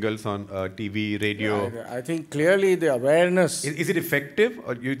jingles on TV, radio? Yeah, I think clearly the awareness... Is it effective,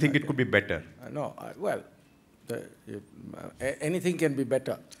 or do you think it could be better? No, anything can be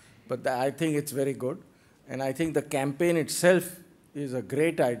better. But I think it's very good. And I think the campaign itself is a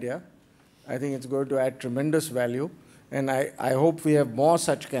great idea. I think it's going to add tremendous value. And I hope we have more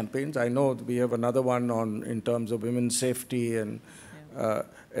such campaigns. I know we have another one in terms of women's safety and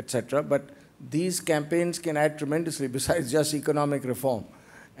etc. But these campaigns can add tremendously besides just economic reform.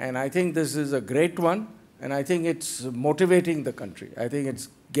 And I think this is a great one. And I think it's motivating the country. I think it's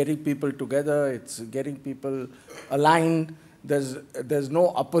getting people together. It's getting people aligned. There's no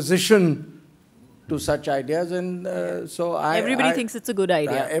opposition to such ideas, and so everybody thinks it's a good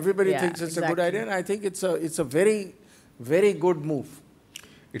idea. Everybody thinks it's a good idea, and I think it's a very, very good move.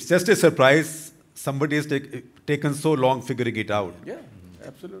 It's just a surprise somebody has taken so long figuring it out. Yeah,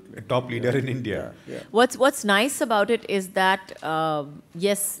 absolutely. A top leader in India. Yeah. What's nice about it is that,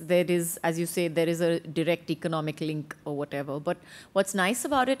 yes, there is, as you say, there is a direct economic link or whatever. But what's nice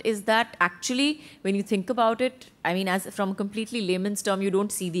about it is that actually, when you think about it, I mean, as from a completely layman's term, you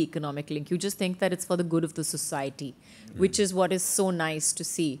don't see the economic link. You just think that it's for the good of the society, which is what is so nice to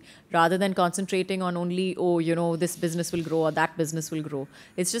see. Rather than concentrating on only, this business will grow or that business will grow.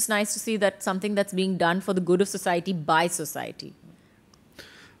 It's just nice to see that something that's being done for the good of society by society.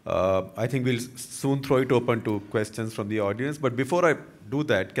 I think we'll soon throw it open to questions from the audience. But before I do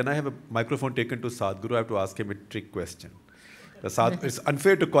that, can I have a microphone taken to Sadhguru? I have to ask him a trick question. It's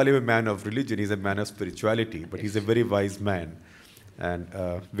unfair to call him a man of religion. He's a man of spirituality, but he's a very wise man. And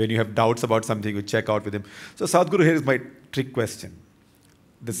when you have doubts about something, you check out with him. So Sadhguru, here is my trick question.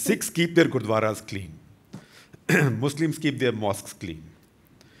 The Sikhs keep their gurdwaras clean. Muslims keep their mosques clean.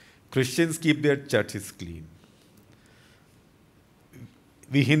 Christians keep their churches clean.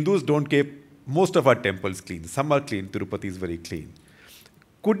 We Hindus don't keep most of our temples clean. Some are clean. Tirupati is very clean.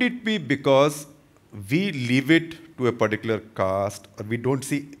 Could it be because we leave it to a particular caste, or we don't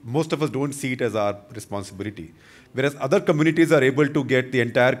see, most of us don't see it as our responsibility, whereas other communities are able to get the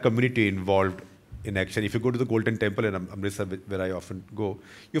entire community involved in action? If you go to the Golden Temple in Amritsar, where I often go,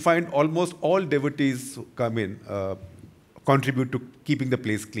 you find almost all devotees who come in, contribute to keeping the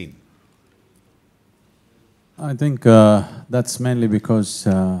place clean. I think that's mainly because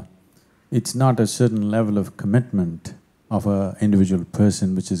it's not a certain level of commitment of an individual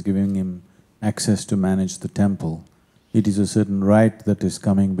person which is giving him access to manage the temple. It is a certain right that is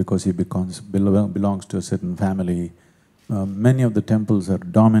coming because he belongs to a certain family. Many of the temples are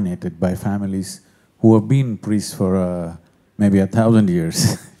dominated by families who have been priests for maybe 1,000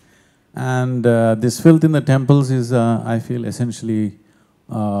 years. And this filth in the temples is, I feel, essentially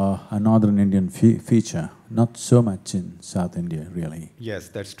a northern Indian feature, not so much in South India, really. Yes,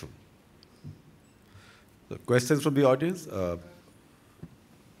 that's true. So, questions from the audience?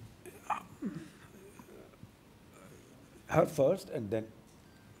 Her first and then…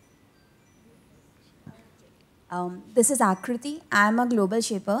 This is Akriti. I am a global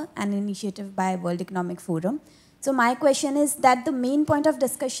shaper, an initiative by World Economic Forum. So my question is that the main point of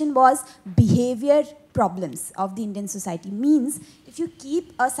discussion was behavior problems of the Indian society. Means if you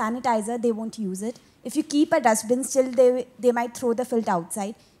keep a sanitizer, they won't use it. If you keep a dustbin, still they might throw the filth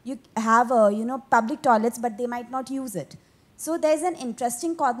outside. You have public toilets, but they might not use it. So there's an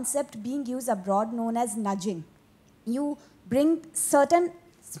interesting concept being used abroad known as nudging. You bring certain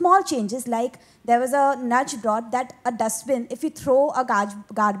small changes, like there was a nudge brought that a dustbin, if you throw a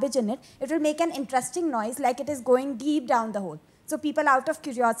garbage in it, it will make an interesting noise like it is going deep down the hole. So people, out of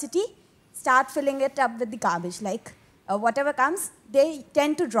curiosity, start filling it up with the garbage, like whatever comes, they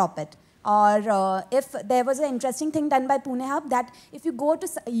tend to drop it. Or if there was an interesting thing done by Pune Hub, that if you go to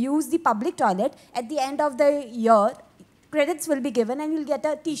use the public toilet, at the end of the year, credits will be given and you'll get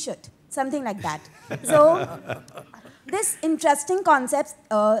a t-shirt, something like that. So this interesting concept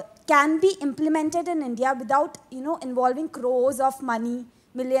can be implemented in India without, involving crores of money,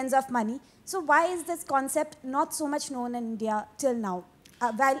 millions of money. So why is this concept not so much known in India till now,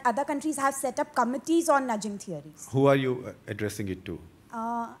 while other countries have set up committees on nudging theories? Who are you addressing it to?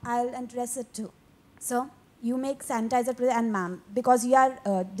 I'll address it to. So you make sanitizer and ma'am, because you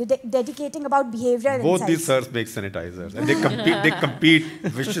are dedicating about behavioral Both insights. these sirs make sanitizers, and they compete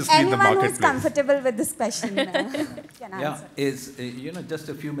viciously in the Anyone marketplace. who's comfortable with this question can answer. Just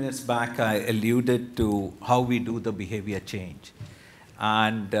a few minutes back, I alluded to how we do the behavior change.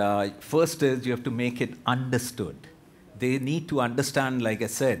 And first is you have to make it understood. They need to understand, like I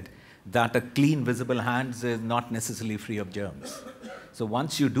said, that a clean, visible hands is not necessarily free of germs. So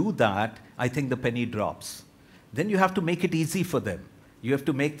once you do that, I think the penny drops. Then you have to make it easy for them. You have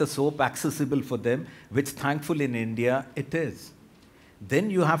to make the soap accessible for them, which thankfully in India it is. Then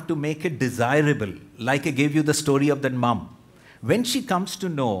you have to make it desirable, like I gave you the story of that mom. When she comes to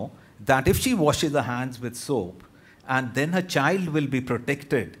know that if she washes her hands with soap, and then her child will be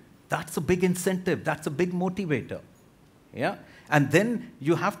protected, that's a big incentive, that's a big motivator. Yeah? And then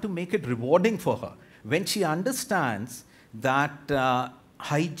you have to make it rewarding for her. When she understands that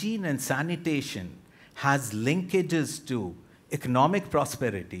hygiene and sanitation has linkages to economic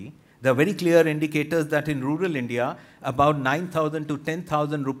prosperity, there are very clear indicators that in rural India, about 9,000 to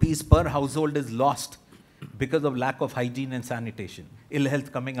 10,000 rupees per household is lost because of lack of hygiene and sanitation, ill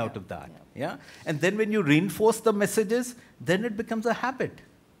health coming out of that. Yeah? And then when you reinforce the messages, then it becomes a habit.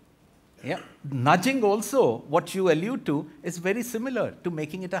 Yeah? Nudging also, what you allude to, is very similar to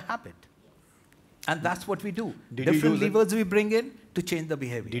making it a habit. And that's what we do. Different levers we bring in to change the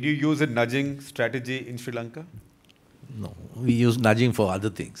behavior. Did you use a nudging strategy in Sri Lanka? No, we use nudging for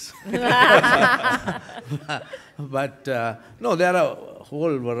other things. But no, there are a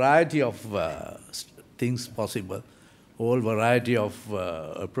whole variety of things possible, whole variety of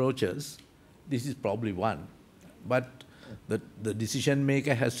approaches. This is probably one. But the decision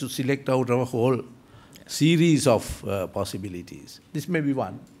maker has to select out a whole series of possibilities. This may be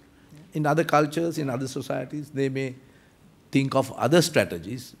one. In other cultures, in other societies, they may think of other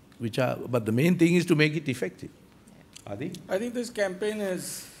strategies, but the main thing is to make it effective. Adi? I think this campaign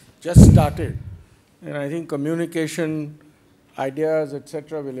has just started, and I think communication, ideas,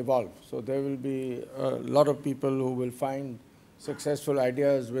 etc. will evolve. So there will be a lot of people who will find successful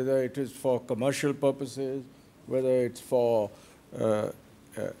ideas, whether it is for commercial purposes, whether it's for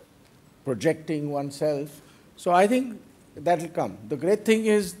projecting oneself. So I think that will come. The great thing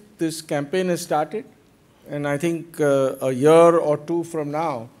is this campaign has started, And I think a year or two from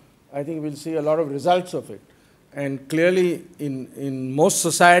now, I think we'll see a lot of results of it. And clearly, in most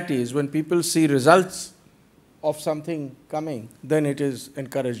societies, when people see results of something coming, then it is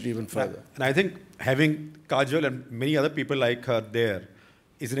encouraged even further. And I think having Kajol and many other people like her there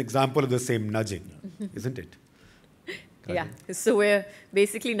is an example of the same nudging, isn't it? Kajol? Yeah, so we're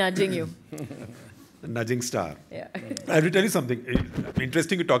basically nudging you. The nudging star. Yeah. I have to tell you something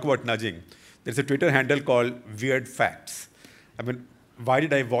interesting to talk about nudging. There's a Twitter handle called Weird Facts. I mean, why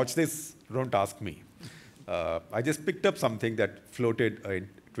did I watch this? Don't ask me. I just picked up something that floated in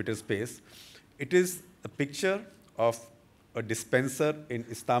Twitter space. It is a picture of a dispenser in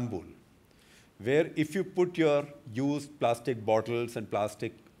Istanbul, where if you put your used plastic bottles and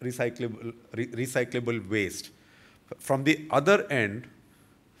plastic recyclable waste, from the other end,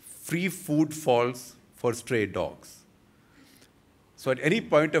 free food falls for stray dogs. So at any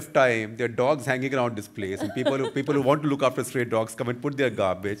point of time, there are dogs hanging around this place, and people who want to look after stray dogs come and put their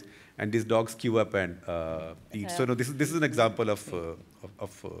garbage, and these dogs queue up and eat. So no, this is an example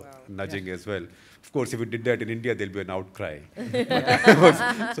of nudging as well. Of course, if we did that in India, there'll be an outcry.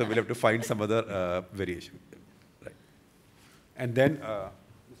 So we'll have to find some other variation. Right. And then.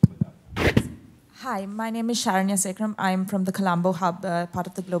 Hi, my name is Sharanya Sekram. I'm from the Colombo Hub, part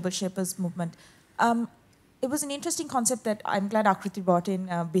of the Global Shapers movement. It was an interesting concept that I'm glad Akriti brought in,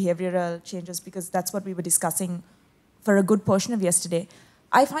 behavioral changes, because that's what we were discussing for a good portion of yesterday.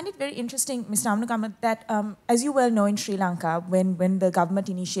 I find it very interesting, Mr. Amunugama, that as you well know, in Sri Lanka, when the government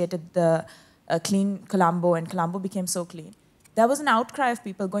initiated the Clean Colombo and Colombo became so clean, there was an outcry of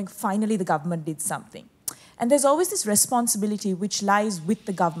people going, finally the government did something. And there's always this responsibility which lies with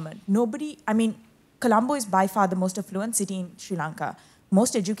the government. Nobody, I mean, Colombo is by far the most affluent city in Sri Lanka,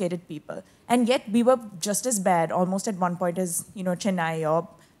 most educated people. And yet we were just as bad almost at one point as, you know, Chennai or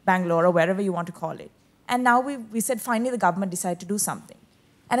Bangalore or wherever you want to call it. And now we said finally the government decided to do something.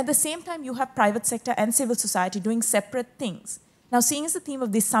 And at the same time, you have private sector and civil society doing separate things. Now, seeing as the theme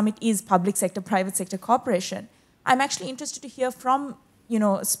of this summit is public sector, private sector cooperation, I'm actually interested to hear from, you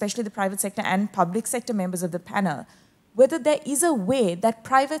know, especially the private sector and public sector members of the panel, whether there is a way that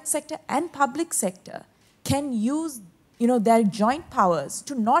private sector and public sector can use, you know, their joint powers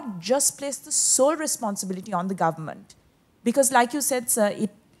to not just place the sole responsibility on the government. Because like you said, sir,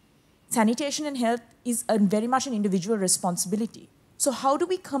 sanitation and health is very much an individual responsibility. So how do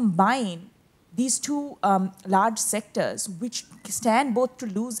we combine these two large sectors which stand both to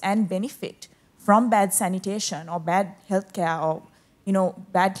lose and benefit from bad sanitation or bad healthcare or, you know,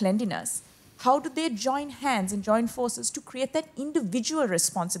 bad cleanliness? How do they join hands and join forces to create that individual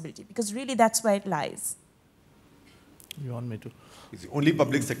responsibility? Because really that's where it lies. You want me to? He's the only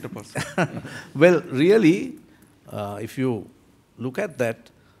public sector person. Well, really, if you look at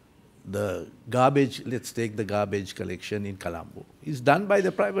that, the garbage, let's take the garbage collection in Colombo. It's done by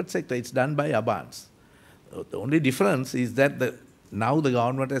the private sector, it's done by Abans. The only difference is that now the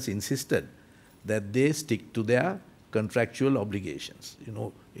government has insisted that they stick to their contractual obligations. You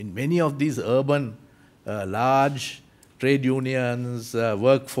know, in many of these urban, large trade unions,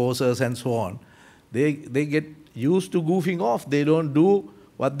 workforces and so on, they get used to goofing off. They don't do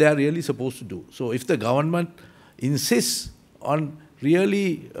what they are really supposed to do. So if the government insists on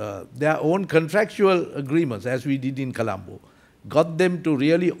really their own contractual agreements, as we did in Colombo, got them to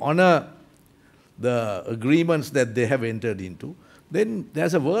really honor the agreements that they have entered into, then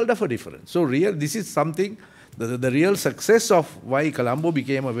there's a world of a difference. So this is something, the real success of why Colombo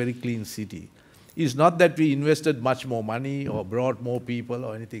became a very clean city is not that we invested much more money or brought more people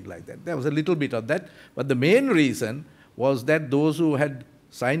or anything like that. There was a little bit of that, but the main reason was that those who had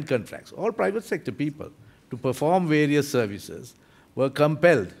signed contracts, all private sector people, to perform various services, were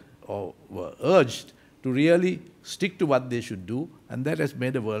compelled or were urged to really stick to what they should do, and that has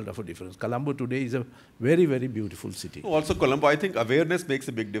made a world of a difference. Colombo today is a very, very beautiful city. Also, Colombo, I think awareness makes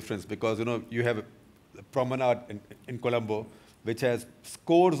a big difference because, you know, you have a promenade in Colombo which has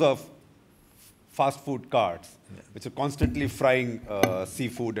scores of fast food carts, which are constantly frying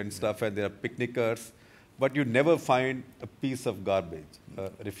seafood and stuff, and there are picnickers, but you never find a piece of garbage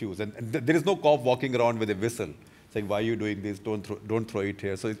refuse. And there is no cop walking around with a whistle saying, why are you doing this? Don't throw it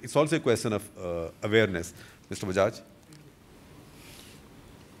here. So it's also a question of awareness. Mr. Bajaj?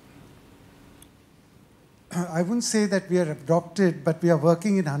 I wouldn't say that we are adopted, but we are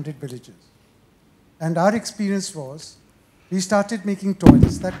working in 100 villages. And our experience was, we started making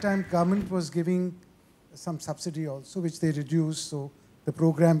toilets. That time, government was giving some subsidy also, which they reduced, so the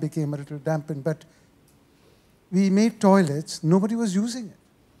program became a little dampened. But we made toilets, nobody was using it.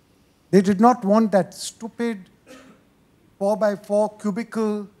 They did not want that stupid 4x4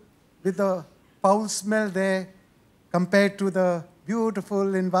 cubicle with a foul smell there compared to the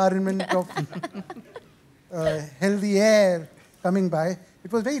beautiful environment of healthy air coming by.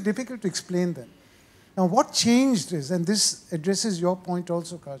 It was very difficult to explain them. Now, what changed is, and this addresses your point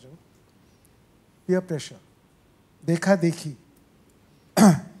also, Kajol, peer pressure. Dekha dekhi.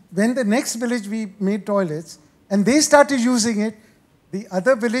 When the next village we made toilets, and they started using it, the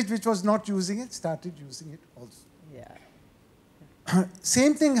other village which was not using it started using it also. Yeah.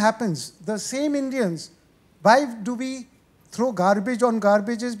 Same thing happens. The same Indians, why do we throw garbage on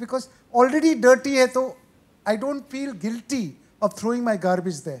garbages? Because already dirty hai, so I don't feel guilty of throwing my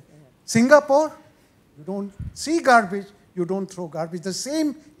garbage there. Yeah. Singapore, you don't see garbage, you don't throw garbage. The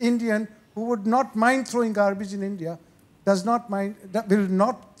same Indian who would not mind throwing garbage in India does not mind, will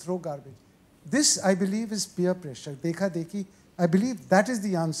not throw garbage. This, I believe, is peer pressure. Dekha dekhi. I believe that is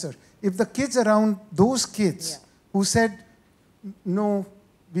the answer. If the kids around, those kids who said, no,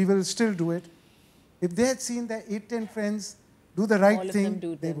 we will still do it, if they had seen their 8-10 friends do the right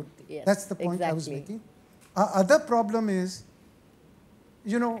thing, they would. Yes, that's the point I was making. Our other problem is,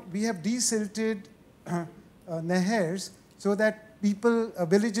 you know, we have desilted nehers so that people,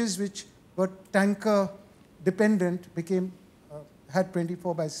 villages which were tanker dependent became, had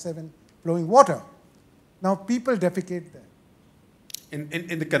 24/7 flowing water. Now people defecate there.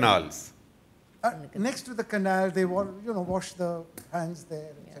 In the canals? Next to the canal, they wash the hands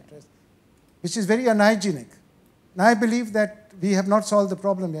there, etc., which is very unhygienic. Now I believe that we have not solved the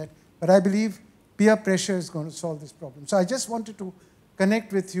problem yet, but I believe peer pressure is going to solve this problem. So I just wanted to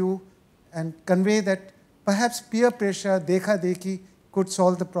connect with you and convey that perhaps peer pressure, dekha dekhi, could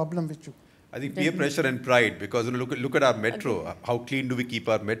solve the problem with you. I think peer pressure and pride, because look at our metro. Okay. How clean do we keep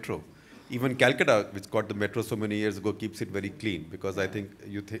our metro? Even Calcutta, which got the metro so many years ago, keeps it very clean, because I think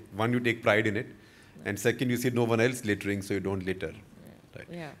one, you take pride in it, and second, you see no one else littering, so you don't litter. Right.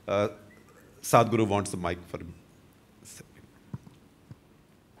 Yeah. Sadhguru wants the mic for him.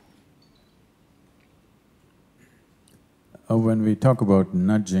 When we talk about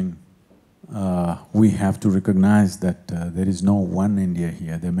nudging, we have to recognize that there is no one India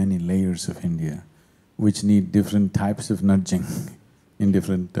here. There are many layers of India which need different types of nudging in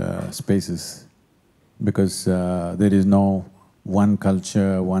different spaces, because there is no one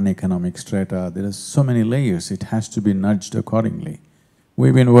culture, one economic strata. There are so many layers. It has to be nudged accordingly.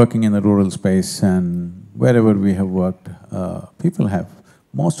 We've been working in the rural space, and wherever we have worked, people have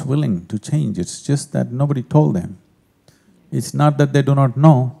most willing to change. It's just that nobody told them. It's not that they do not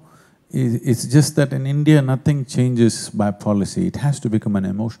know. It's just that in India, nothing changes by policy. It has to become an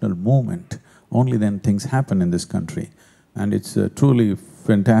emotional movement. Only then things happen in this country. And it's truly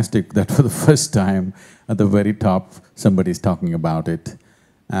fantastic that for the first time, at the very top, somebody's talking about it.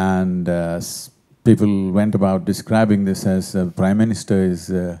 And people went about describing this as Prime Minister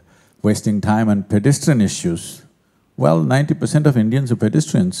is wasting time on pedestrian issues. Well, 90% of Indians are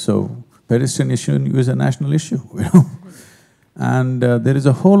pedestrians, so pedestrian issue is a national issue, you know. And there is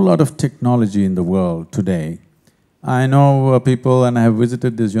a whole lot of technology in the world today. I know people, and I have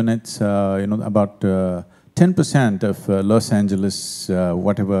visited these units, about 10% of Los Angeles,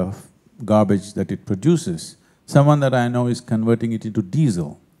 whatever garbage that it produces, someone that I know is converting it into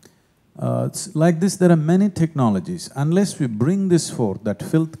diesel. Like this, there are many technologies. Unless we bring this forth, that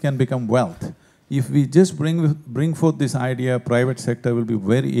filth can become wealth. If we just bring forth this idea, private sector will be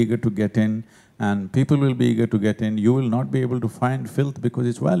very eager to get in, and people will be eager to get in. You will not be able to find filth because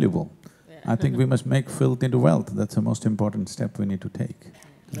it's valuable. I think we must make filth into wealth. That's the most important step we need to take.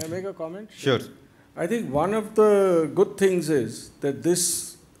 Can I make a comment? Sure. I think one of the good things is that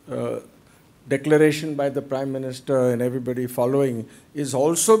this declaration by the Prime Minister and everybody following is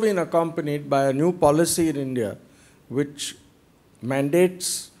also been accompanied by a new policy in India which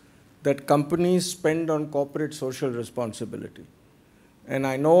mandates that companies spend on corporate social responsibility. And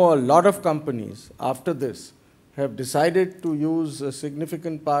I know a lot of companies after this have decided to use a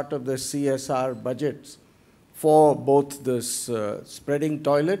significant part of their CSR budgets for both this spreading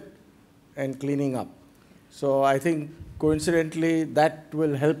toilet and cleaning up. So I think coincidentally that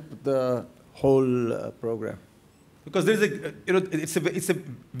will help the whole program. Because there is it's a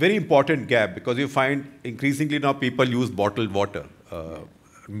very important gap, because you find increasingly now people use bottled water.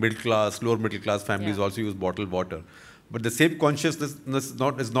 Middle class, lower middle class families also use bottled water. But the same consciousness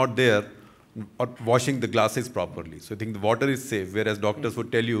is not there or washing the glasses properly. So I think the water is safe, whereas doctors would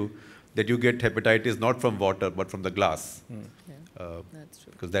tell you that you get hepatitis not from water but from the glass. That's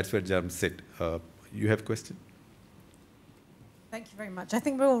true. Because that's where germs sit. You have a question? Thank you very much. I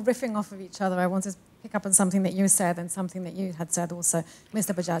think we're all riffing off of each other. I want to pick up on something that you said and something that you had said also,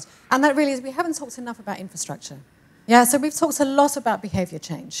 Mr. Bajaj. And that really is, we haven't talked enough about infrastructure. Yeah, so we've talked a lot about behaviour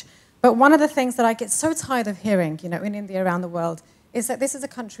change. But one of the things that I get so tired of hearing, you know, in India, around the world, is that this is a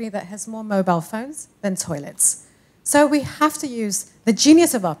country that has more mobile phones than toilets. So we have to use the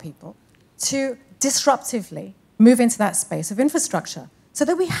genius of our people to disruptively move into that space of infrastructure so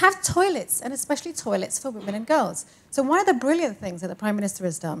that we have toilets, and especially toilets for women and girls. So one of the brilliant things that the Prime Minister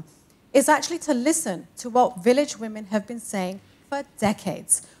has done is actually to listen to what village women have been saying for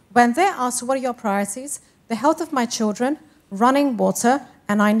decades. When they're asked, what are your priorities? The health of my children, running water,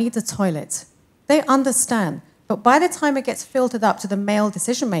 and I need a toilet. They understand. But by the time it gets filtered up to the male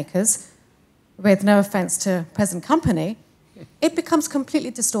decision makers, with no offense to present company, it becomes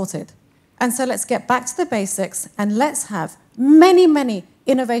completely distorted. And so let's get back to the basics and let's have many, many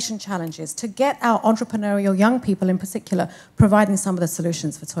innovation challenges to get our entrepreneurial young people in particular providing some of the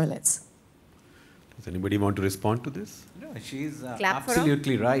solutions for toilets. Does anybody want to respond to this? No, she's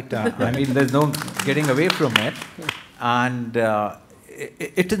absolutely right. I mean, there's no getting away from it. And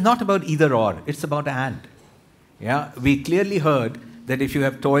it is not about either or, it's about and. Yeah, we clearly heard that if you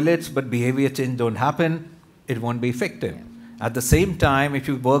have toilets but behavior change don't happen, it won't be effective. Yeah. At the same time, if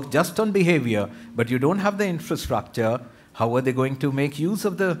you work just on behavior, but you don't have the infrastructure, how are they going to make use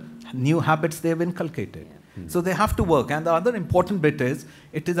of the new habits they have inculcated? Yeah. So they have to work. And the other important bit is,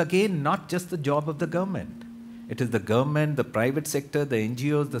 it is again not just the job of the government. It is the government, the private sector, the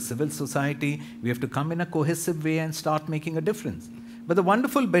NGOs, the civil society. We have to come in a cohesive way and start making a difference. But the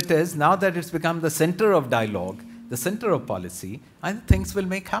wonderful bit is, now that it's become the center of dialogue, the center of policy, I think things will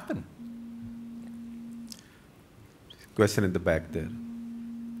make happen. Question in the back there.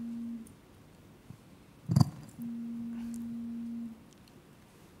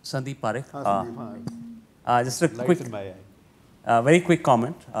 Sandeep Parekh. Just a quick, very quick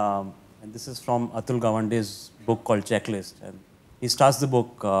comment. And this is from Atul Gawande's book called Checklist. And he starts the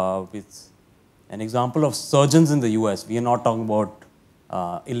book with an example of surgeons in the US. We are not talking about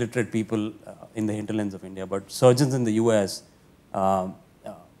illiterate people in the hinterlands of India, but surgeons in the US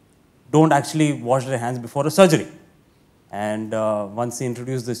don't actually wash their hands before a surgery. And once they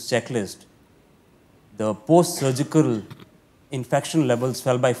introduced this checklist, the post-surgical infection levels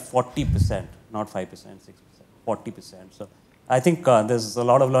fell by 40%, not 5%, 6%, 40%. So I think there's a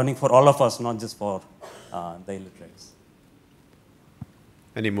lot of learning for all of us, not just for the illiterates.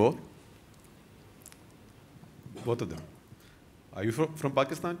 Any more? Both of them. Are you from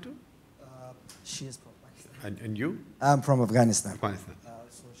Pakistan too? She is from Pakistan. And you? I'm from Afghanistan. Afghanistan.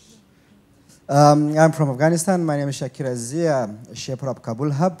 I'm from Afghanistan. My name is Shakir Azia, shaper of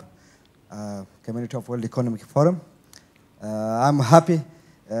Kabul Hub, community of World Economic Forum. I'm happy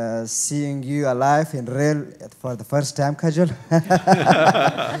seeing you alive in real for the first time, Kajol.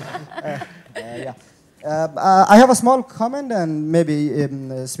 I have a small comment, and maybe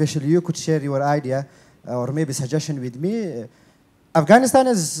especially you could share your idea or maybe suggestion with me. Afghanistan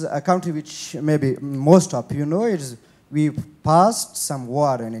is a country which maybe most of you know. We passed some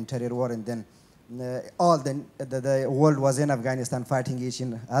war, an interior war, and then all the world was in Afghanistan fighting each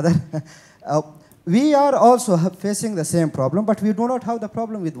other. We are also facing the same problem, but we do not have the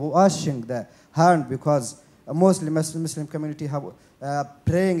problem with washing the hand, because mostly Muslim community have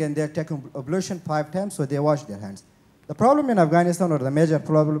praying and they're taking ablution 5 times, so they wash their hands. The problem in Afghanistan, or the major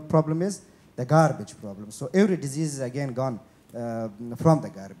problem, is the garbage problem. So every disease is again gone from the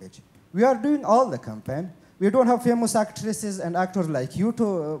garbage. We are doing all the campaign. We don't have famous actresses and actors like you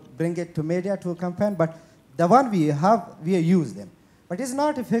to bring it to media to campaign, but the one we have, we use them. But it's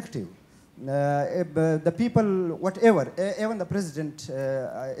not effective. The people, whatever, even the president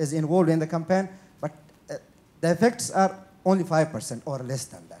is involved in the campaign, but the effects are only 5% or less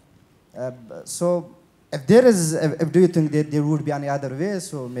than that. So if there is, do you think that there would be any other way?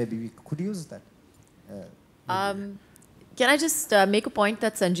 So maybe we could use that. Can I just make a point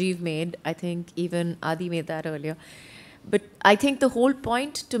that Sanjiv made? I think even Adi made that earlier. But I think the whole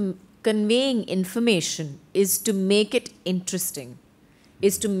point to conveying information is to make it interesting,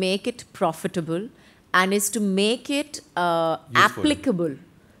 is to make it profitable, and is to make it applicable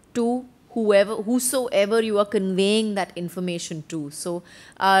to whosoever you are conveying that information to. So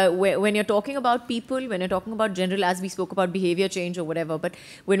when you're talking about people, when you're talking about general, as we spoke about behavior change or whatever, but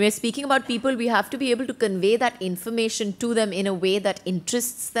when we're speaking about people, we have to be able to convey that information to them in a way that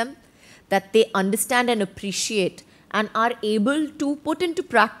interests them, that they understand and appreciate, and are able to put into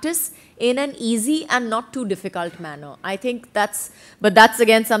practice in an easy and not too difficult manner. I think that's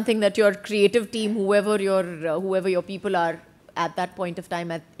again something that your creative team, whoever your people are, at that point of time,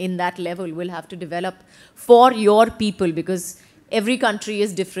 in that level, will have to develop for your people, because every country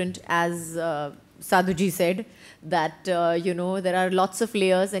is different, as Sadhuji said, that there are lots of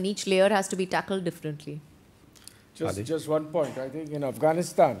layers and each layer has to be tackled differently. Just one point. I think in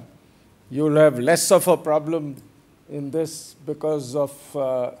Afghanistan, you'll have less of a problem in this because of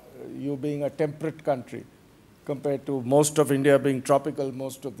you being a temperate country compared to most of India being tropical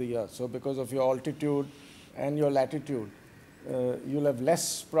most of the year. So because of your altitude and your latitude, you'll have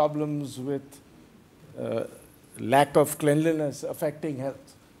less problems with lack of cleanliness affecting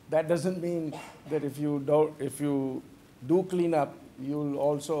health. That doesn't mean that if you do clean up, you'll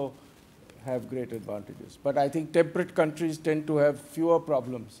also have great advantages. But I think temperate countries tend to have fewer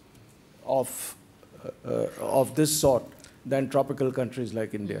problems of this sort than tropical countries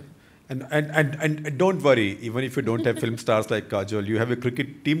like India. And don't worry, even if you don't have film stars like Kajol, you have a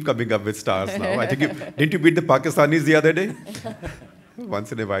cricket team coming up with stars now. I think didn't you beat the Pakistanis the other day?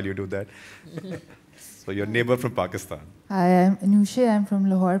 Once in a while you do that. So your neighbor from Pakistan. Hi, I'm Anusha. I'm from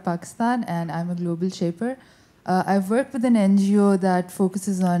Lahore, Pakistan, and I'm a global shaper. I've worked with an NGO that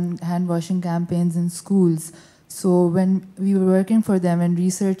focuses on hand washing campaigns in schools. So when we were working for them and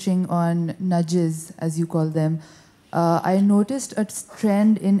researching on nudges, as you call them, I noticed a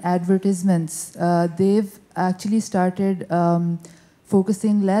trend in advertisements. They've actually started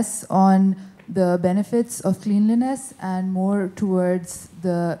focusing less on the benefits of cleanliness and more towards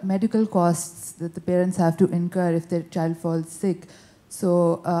the medical costs that the parents have to incur if their child falls sick.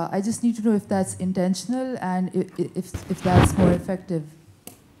 So I just need to know if that's intentional and if that's more effective.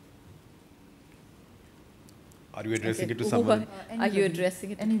 Are you addressing it to someone? Are you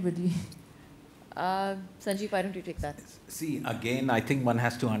addressing it? Anybody. Sanjiv, why don't you take that? See, again, I think one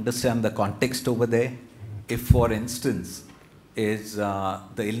has to understand the context over there. If, for instance, the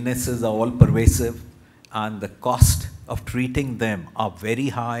illnesses are all pervasive and the cost of treating them are very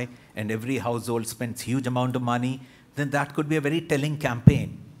high and every household spends huge amount of money, then that could be a very telling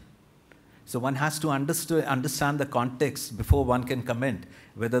campaign. So one has to understand the context before one can comment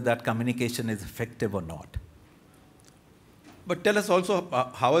whether that communication is effective or not. But tell us also,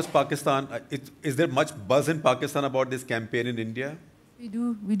 how is Pakistan, is there much buzz in Pakistan about this campaign in India?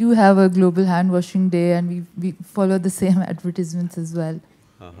 We do have a global hand washing day and we follow the same advertisements as well.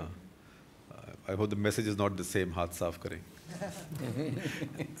 I hope the message is not the same, haath saaf kare.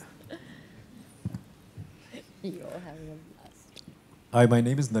 You're having a blast. Hi, my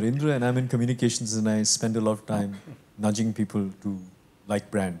name is Narendra and I'm in communications and I spend a lot of time nudging people to like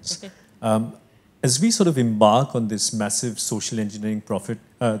brands. As we sort of embark on this massive social engineering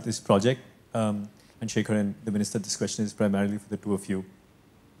this project, and Shekhar and the Minister, this question is primarily for the two of you.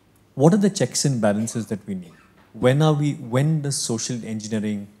 What are the checks and balances that we need? When does social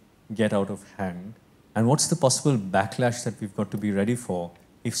engineering get out of hand? And what's the possible backlash that we've got to be ready for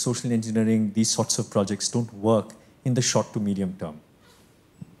if social engineering, these sorts of projects don't work in the short to medium term?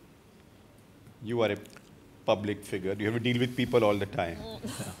 You are a public figure. You have to deal with people all the time.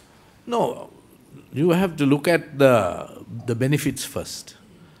 No, you have to look at the benefits first.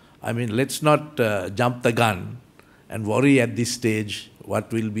 I mean, let's not jump the gun and worry at this stage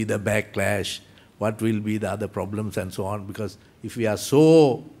what will be the backlash, what will be the other problems and so on, because if we are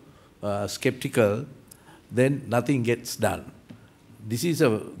so skeptical, then nothing gets done. This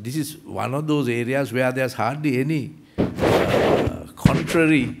is one of those areas where there's hardly any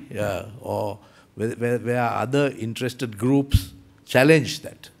contrary or where other interested groups challenge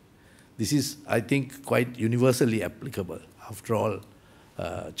that. This is, I think, quite universally applicable. After all,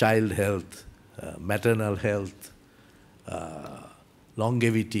 child health, maternal health,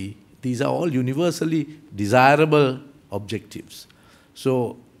 longevity, these are all universally desirable objectives.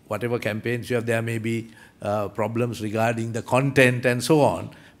 So whatever campaigns you have, there may be problems regarding the content and so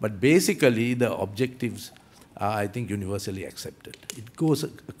on, but basically the objectives are, I think, universally accepted. It goes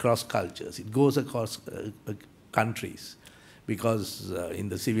across cultures, it goes across countries, because in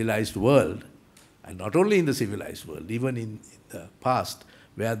the civilized world, and not only in the civilized world, even in the past,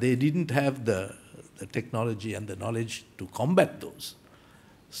 where they didn't have the technology and the knowledge to combat those,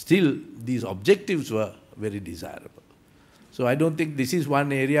 still these objectives were very desirable. So I don't think this is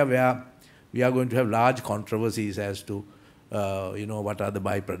one area where we are going to have large controversies as to, what are the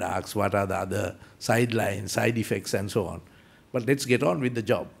byproducts, what are the other sidelines, side effects and so on. But let's get on with the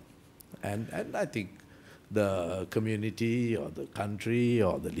job. And I think the community or the country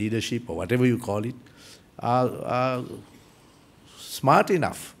or the leadership or whatever you call it are smart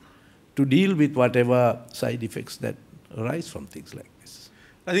enough to deal with whatever side effects that arise from things like this.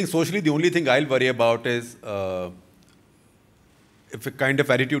 I think socially the only thing I'll worry about is if a kind of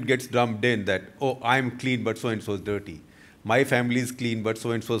attitude gets drummed in that, oh, I'm clean but so-and-so is dirty. My family is clean but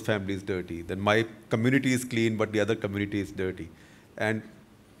so-and-so's family is dirty. Then my community is clean but the other community is dirty. And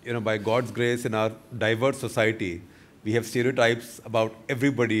by God's grace in our diverse society, we have stereotypes about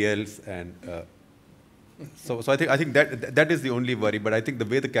everybody else, and So I think that is the only worry. But I think the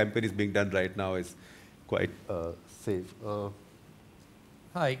way the campaign is being done right now is quite safe.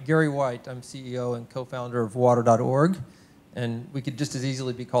 Hi, Gary White. I'm CEO and co-founder of water.org. And we could just as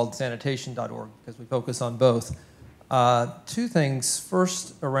easily be called sanitation.org because we focus on both. Two things.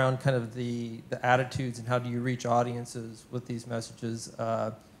 First, around kind of the attitudes and how do you reach audiences with these messages.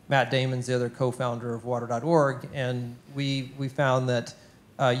 Matt Damon's the other co-founder of water.org, and we found that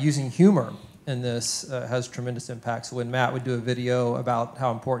using humor in this has tremendous impact. So when Matt would do a video about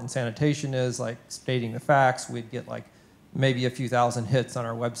how important sanitation is, like stating the facts, we'd get like maybe a few thousand hits on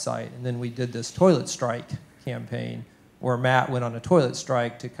our website. And then we did this toilet strike campaign where Matt went on a toilet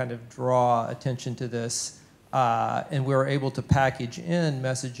strike to kind of draw attention to this. And we were able to package in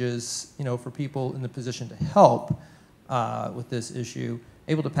messages, for people in the position to help with this issue,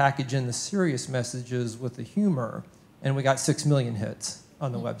 able to package in the serious messages with the humor. And we got 6 million hits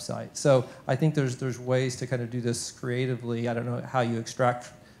on the website. So I think there's ways to kind of do this creatively. I don't know how you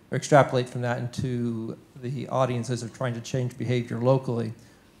extrapolate from that into the audiences of trying to change behavior locally.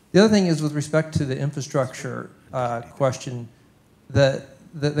 The other thing is with respect to the infrastructure question,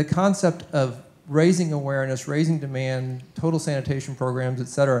 the concept of raising awareness, raising demand, total sanitation programs, et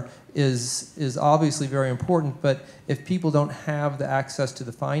cetera, is obviously very important, but if people don't have the access to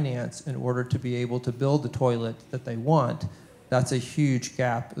the finance in order to be able to build the toilet that they want, that's a huge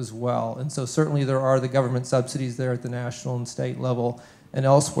gap as well. And so certainly there are the government subsidies there at the national and state level and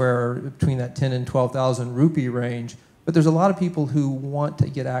elsewhere between that 10 and 12,000 rupee range. But there's a lot of people who want to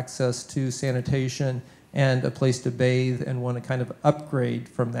get access to sanitation and a place to bathe and want to kind of upgrade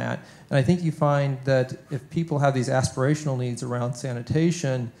from that. And I think you find that if people have these aspirational needs around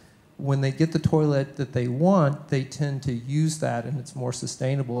sanitation, when they get the toilet that they want, they tend to use that and it's more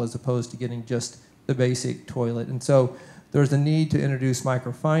sustainable as opposed to getting just the basic toilet. And so there's a need to introduce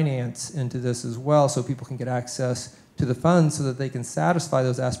microfinance into this as well so people can get access to the funds so that they can satisfy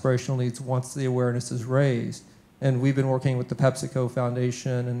those aspirational needs once the awareness is raised. And we've been working with the PepsiCo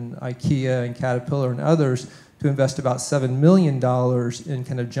Foundation and IKEA and Caterpillar and others to invest about $7 million in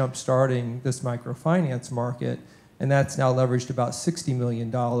kind of jump-starting this microfinance market. And that's now leveraged about $60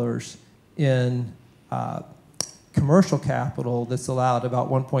 million in commercial capital that's allowed about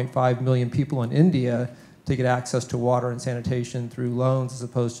 1.5 million people in India to get access to water and sanitation through loans as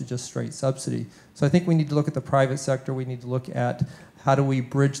opposed to just straight subsidy. So I think we need to look at the private sector. We need to look at how do we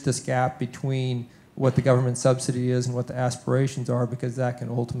bridge this gap between what the government subsidy is and what the aspirations are, because that can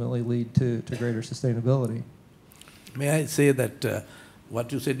ultimately lead to greater sustainability. May I say that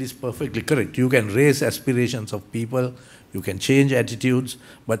what you said is perfectly correct. You can raise aspirations of people, you can change attitudes,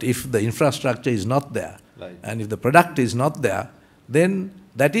 but if the infrastructure is not there, right, and if the product is not there, then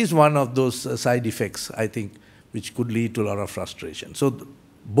that is one of those side effects, I think, which could lead to a lot of frustration. So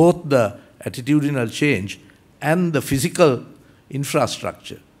both the attitudinal change and the physical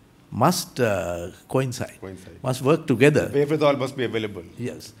infrastructure must coincide, must work together. The wherewithal must be available.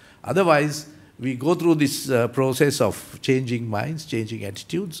 Yes. Otherwise, we go through this process of changing minds, changing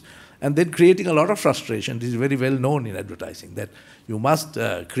attitudes, and then creating a lot of frustration. This is very well known in advertising, that you must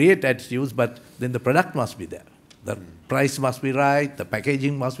create attitudes, but then the product must be there. The price must be right, the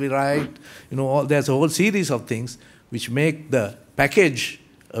packaging must be right. There's a whole series of things which make the package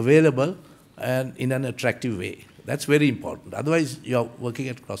available and in an attractive way. That's very important. Otherwise, you're working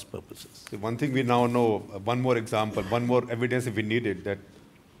at cross purposes. So one thing we now know, one more example, one more evidence if we need it, that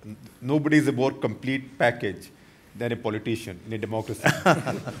nobody is a more complete package than a politician in a democracy.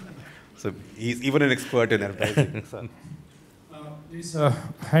 So he's even an expert in advertising. This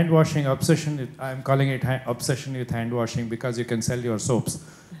hand washing obsession, I'm calling it obsession with hand washing because you can sell your soaps.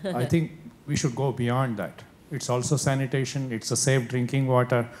 I think we should go beyond that. It's also sanitation, it's a safe drinking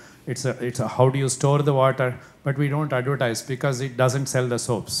water, it's a how do you store the water, but we don't advertise because it doesn't sell the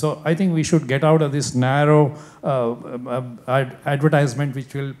soaps. So I think we should get out of this narrow advertisement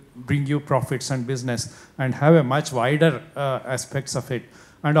which will bring you profits and business and have a much wider aspects of it.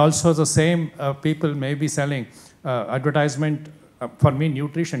 And also the same people may be selling advertisement. For me,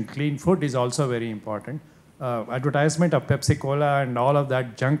 nutrition, clean food is also very important. Advertisement of Pepsi Cola and all of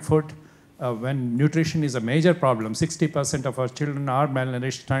that junk food, when nutrition is a major problem, 60% of our children are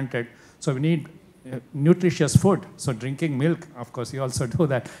malnourished, stunted. So we need nutritious food. So drinking milk, of course, you also do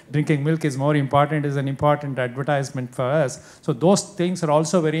that. Drinking milk is more important, is an important advertisement for us. So those things are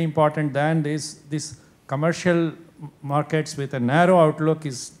also very important than this commercial markets with a narrow outlook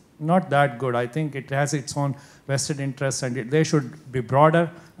is not that good. I think it has its own vested interests and they should be broader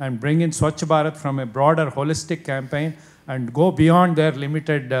and bring in Swachh Bharat from a broader holistic campaign and go beyond their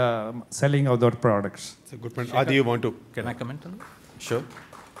limited selling of their products. It's a good point. Adi, you want to? Can I comment on that? Sure.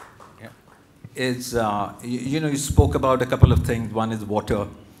 Yeah. is, you spoke about a couple of things. One is water,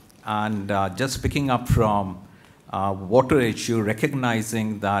 and just picking up from water issue,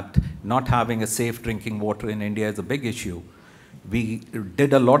 recognizing that not having a safe drinking water in India is a big issue. We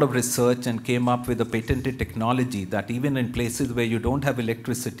did a lot of research and came up with a patented technology that even in places where you don't have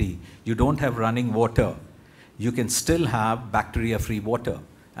electricity, you don't have running water, you can still have bacteria-free water.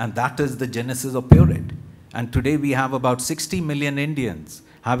 And that is the genesis of Pureed. And today we have about 60 million Indians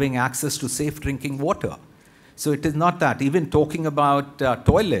having access to safe drinking water. So it is not that. Even talking about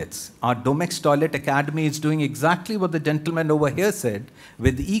toilets, our Domex Toilet Academy is doing exactly what the gentleman over here said.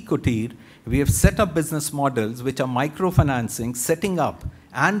 With Ecotir, we have set up business models which are microfinancing, setting up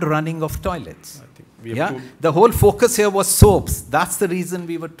and running of toilets. The whole focus here was soaps. That's the reason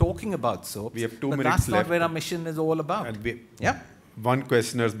we were talking about soaps. We have 2 but minutes that's left. not where our mission is all about. And one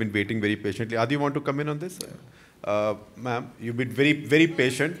questioner has been waiting very patiently. Adi, you want to come in on this? Ma'am, you've been very, very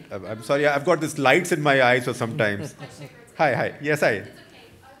patient. I'm sorry, I've got these lights in my eyes so sometimes. Hi. Yes, hi.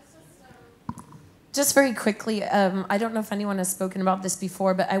 Just very quickly, I don't know if anyone has spoken about this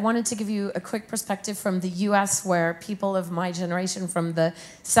before, but I wanted to give you a quick perspective from the US, where people of my generation from the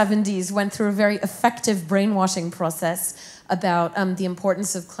 70s went through a very effective brainwashing process about the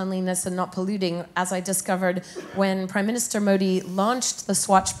importance of cleanliness and not polluting, as I discovered when Prime Minister Modi launched the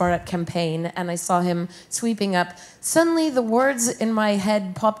Swachh Bharat campaign and I saw him sweeping up. Suddenly the words in my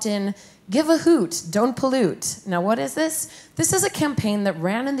head popped in, give a hoot, don't pollute. Now what is this? This is a campaign that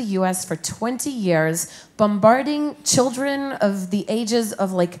ran in the US for 20 years, bombarding children of the ages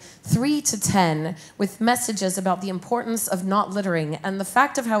of like 3 to 10 with messages about the importance of not littering. And the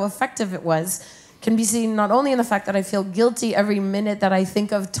fact of how effective it was can be seen not only in the fact that I feel guilty every minute that I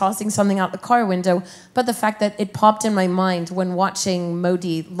think of tossing something out the car window, but the fact that it popped in my mind when watching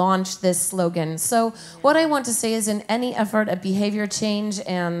Modi launch this slogan. So what I want to say is, in any effort at behavior change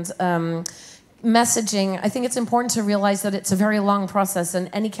and messaging, I think it's important to realize that it's a very long process, and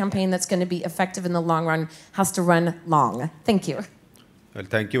any campaign that's going to be effective in the long run has to run long. Thank you. Well,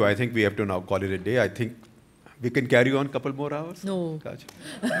 thank you. I think we have to now call it a day. I think we can carry on a couple more hours? No.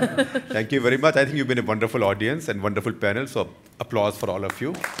 Thank you very much. I think you've been a wonderful audience and wonderful panel, so applause for all of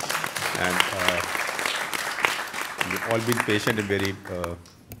you. And you've all been patient and very,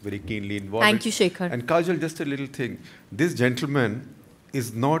 very keenly involved. Thank you, Shekhar. And Kajol, just a little thing. This gentleman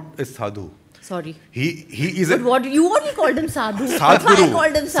is not a sadhu. Sorry. He is but what you only called him sadhu. Sadhguru. That's why I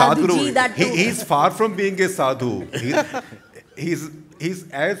called him sadhuji. That too. He's far from being a sadhu. He's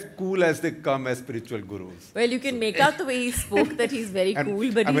as cool as they come as spiritual gurus. Well, you can make out the way he spoke that he's very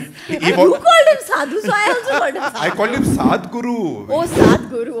cool, but you called him sadhu, so I also called him sadhu. I called him Sadguru. Oh,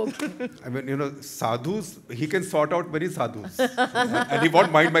 Sadguru, okay. I mean, sadhus, he can sort out many sadhus. And he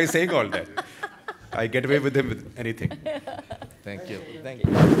won't mind my saying all that. I get away with him with anything. Thank you. Thank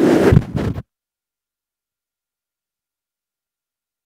you.